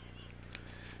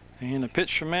 And a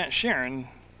pitch from Matt Sharon.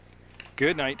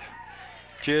 Good night.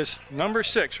 Just number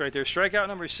 6 right there. Strikeout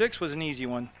number 6 was an easy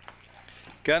one.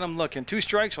 Got him looking. 2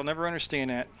 strikes, I'll never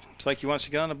understand that. It's like he wants to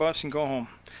get on the bus and go home.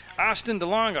 Austin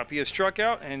DeLong up. He has struck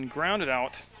out and grounded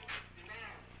out.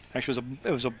 Actually, it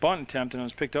was a bunt attempt, and it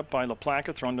was picked up by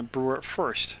LaPlaca, thrown to Brewer at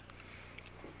first.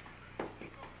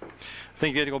 I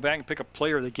think you had to go back and pick a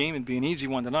player of the game. It'd be an easy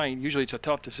one tonight. Usually it's a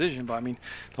tough decision, but I mean,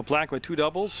 LaPlaca with 2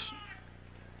 doubles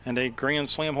and a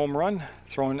grand slam home run,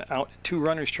 throwing out 2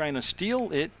 runners trying to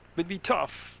steal. It would be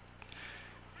tough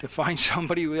to find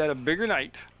somebody who had a bigger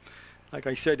night. Like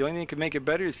I said, the only thing that could make it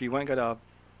better is if you went and got a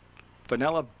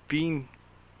vanilla bean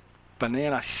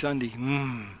banana sundae.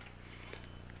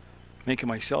 Making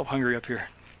myself hungry up here.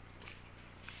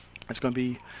 That's going to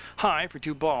be high for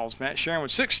 2 balls. Matt Sharon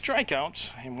with 6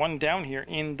 strikeouts and 1 down here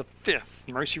in the 5th.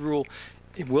 Mercy rule,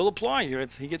 it will apply here.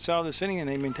 If he gets out of this inning and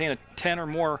they maintain a 10 or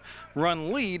more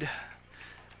run lead,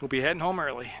 we'll be heading home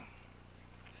early.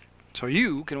 So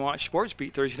you can watch Sports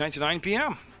Beat Thursday nights at 9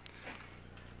 p.m.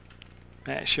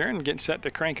 Matt Sharon getting set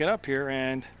to crank it up here,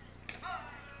 and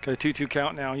got a 2-2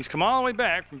 count now. He's come all the way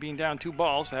back from being down 2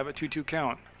 balls to have a 2-2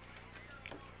 count.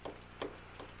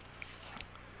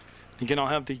 Again, I'll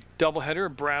have the doubleheader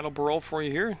of Brattleboro for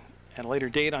you here at a later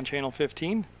date on Channel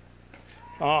 15.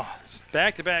 Oh,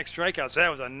 back-to-back strikeouts. That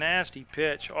was a nasty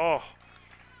pitch. Oh,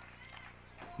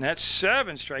 and that's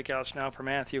 7 strikeouts now for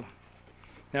Matthew.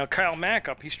 Now Kyle Mack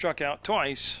up. He struck out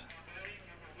twice.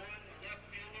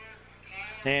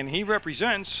 And he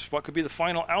represents what could be the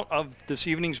final out of this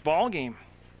evening's ball game.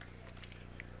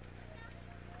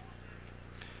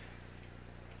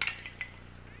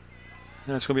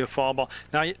 And that's going to be a foul ball.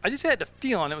 Now, I just had the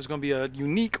feeling it was going to be a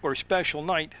unique or special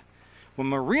night when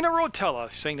Marina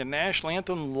Rotella sang the national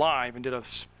anthem live and did a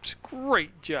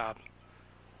great job.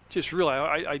 Just really,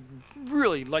 I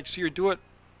really like to see her do it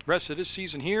the rest of this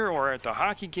season here or at the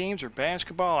hockey games or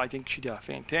basketball. I think she did a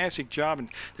fantastic job, and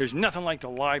there's nothing like the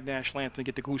live national anthem to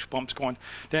get the goosebumps going.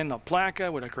 Then the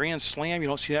Plaka with a grand slam, you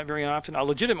don't see that very often. A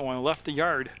legitimate one, left the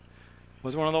yard. It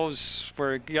was one of those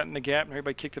where it got in the gap and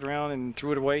everybody kicked it around and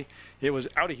threw it away. It was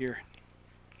out of here.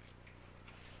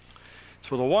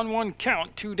 So the 1-1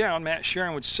 count, 2 down, Matt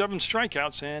Sharon with 7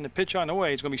 strikeouts, and the pitch on the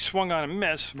way is going to be swung on a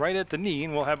miss right at the knee,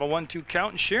 and we'll have a 1-2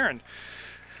 count. And Sharon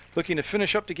looking to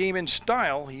finish up the game in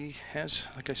style. He has,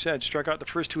 like I said, struck out the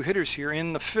first 2 hitters here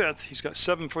in the 5th. He's got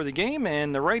 7 for the game,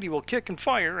 and the righty will kick and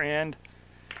fire and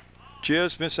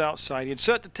just miss outside. He had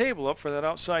set the table up for that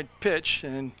outside pitch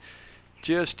and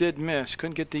just did miss.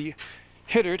 Couldn't get the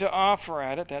hitter to offer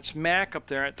at it. That's Mack up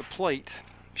there at the plate.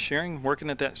 Sharon working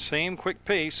at that same quick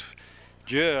pace.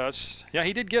 Yeah,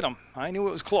 he did get him. I knew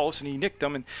it was close, and he nicked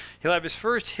him, and he'll have his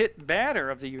first hit batter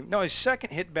of the, no, his second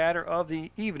hit batter of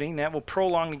the evening. That will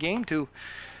prolong the game to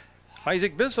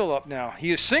Isaac Bissell up now.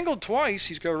 He has singled twice.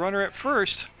 He's got a runner at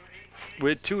first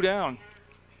with 2 down.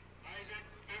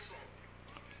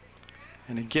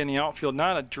 And again, the outfield,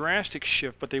 not a drastic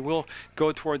shift, but they will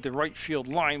go toward the right field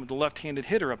line with the left-handed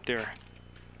hitter up there.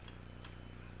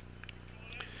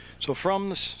 So from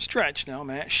the stretch now,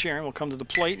 Matt Sharon will come to the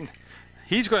plate, and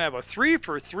he's going to have a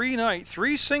 3-for-3 night,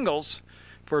 3 singles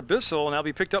for Bissell, and that'll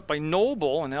be picked up by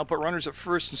Noble, and they'll put runners at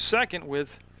first and second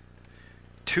with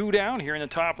 2 down here in the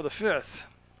top of the 5th.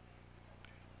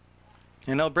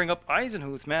 And they'll bring up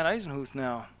Eisenhuth, Matt Eisenhuth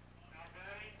now.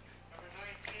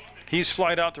 He's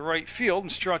flied out to right field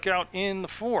and struck out in the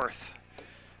 4th.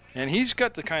 And he's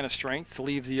got the kind of strength to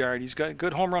leave the yard. He's got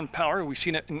good home run power. We've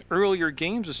seen it in earlier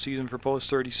games this season for post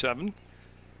 37.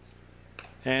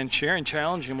 And Sharon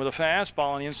challenging him with a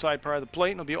fastball on the inside part of the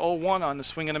plate, and it'll be 0-1 on the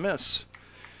swing and a miss.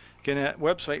 Again, that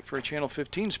website for Channel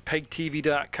 15 is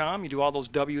PEGTV.com. You do all those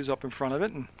W's up in front of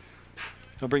it, and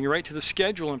it'll bring you right to the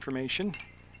schedule information.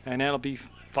 And that'll be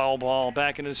foul ball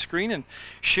back into the screen. And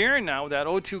Sharon now with that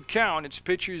 0-2 count, it's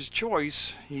pitcher's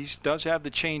choice. He does have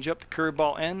the changeup, the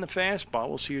curveball, and the fastball.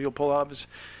 We'll see if he'll pull out of his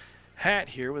hat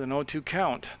here with an 0-2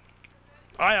 count.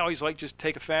 I always like just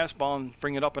take a fastball and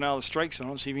bring it up and out of the strike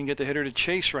zone, see if you can get the hitter to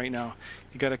chase right now.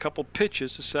 You got a couple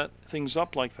pitches to set things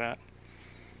up like that.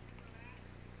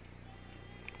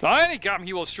 I think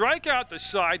he will strike out the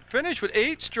side, finish with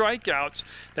 8 strikeouts.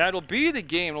 That'll be the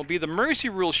game. It'll be the Mercy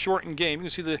Rule shortened game. You can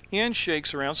see the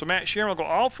handshakes around. So Matt Sharon will go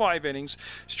all 5 innings,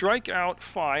 strike out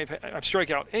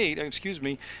 8, excuse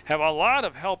me, have a lot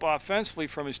of help offensively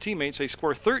from his teammates. They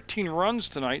score 13 runs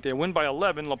tonight. They win by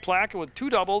 11. LaPlaca with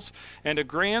 2 doubles and a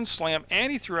grand slam,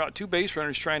 and he threw out 2 base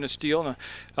runners trying to steal. And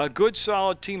a good,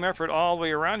 solid team effort all the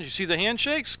way around. You see the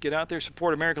handshakes? Get out there,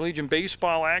 support American Legion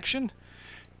baseball action.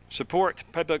 Support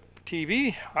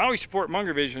PEGTV. I always support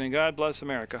Munger Vision, and God bless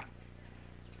America.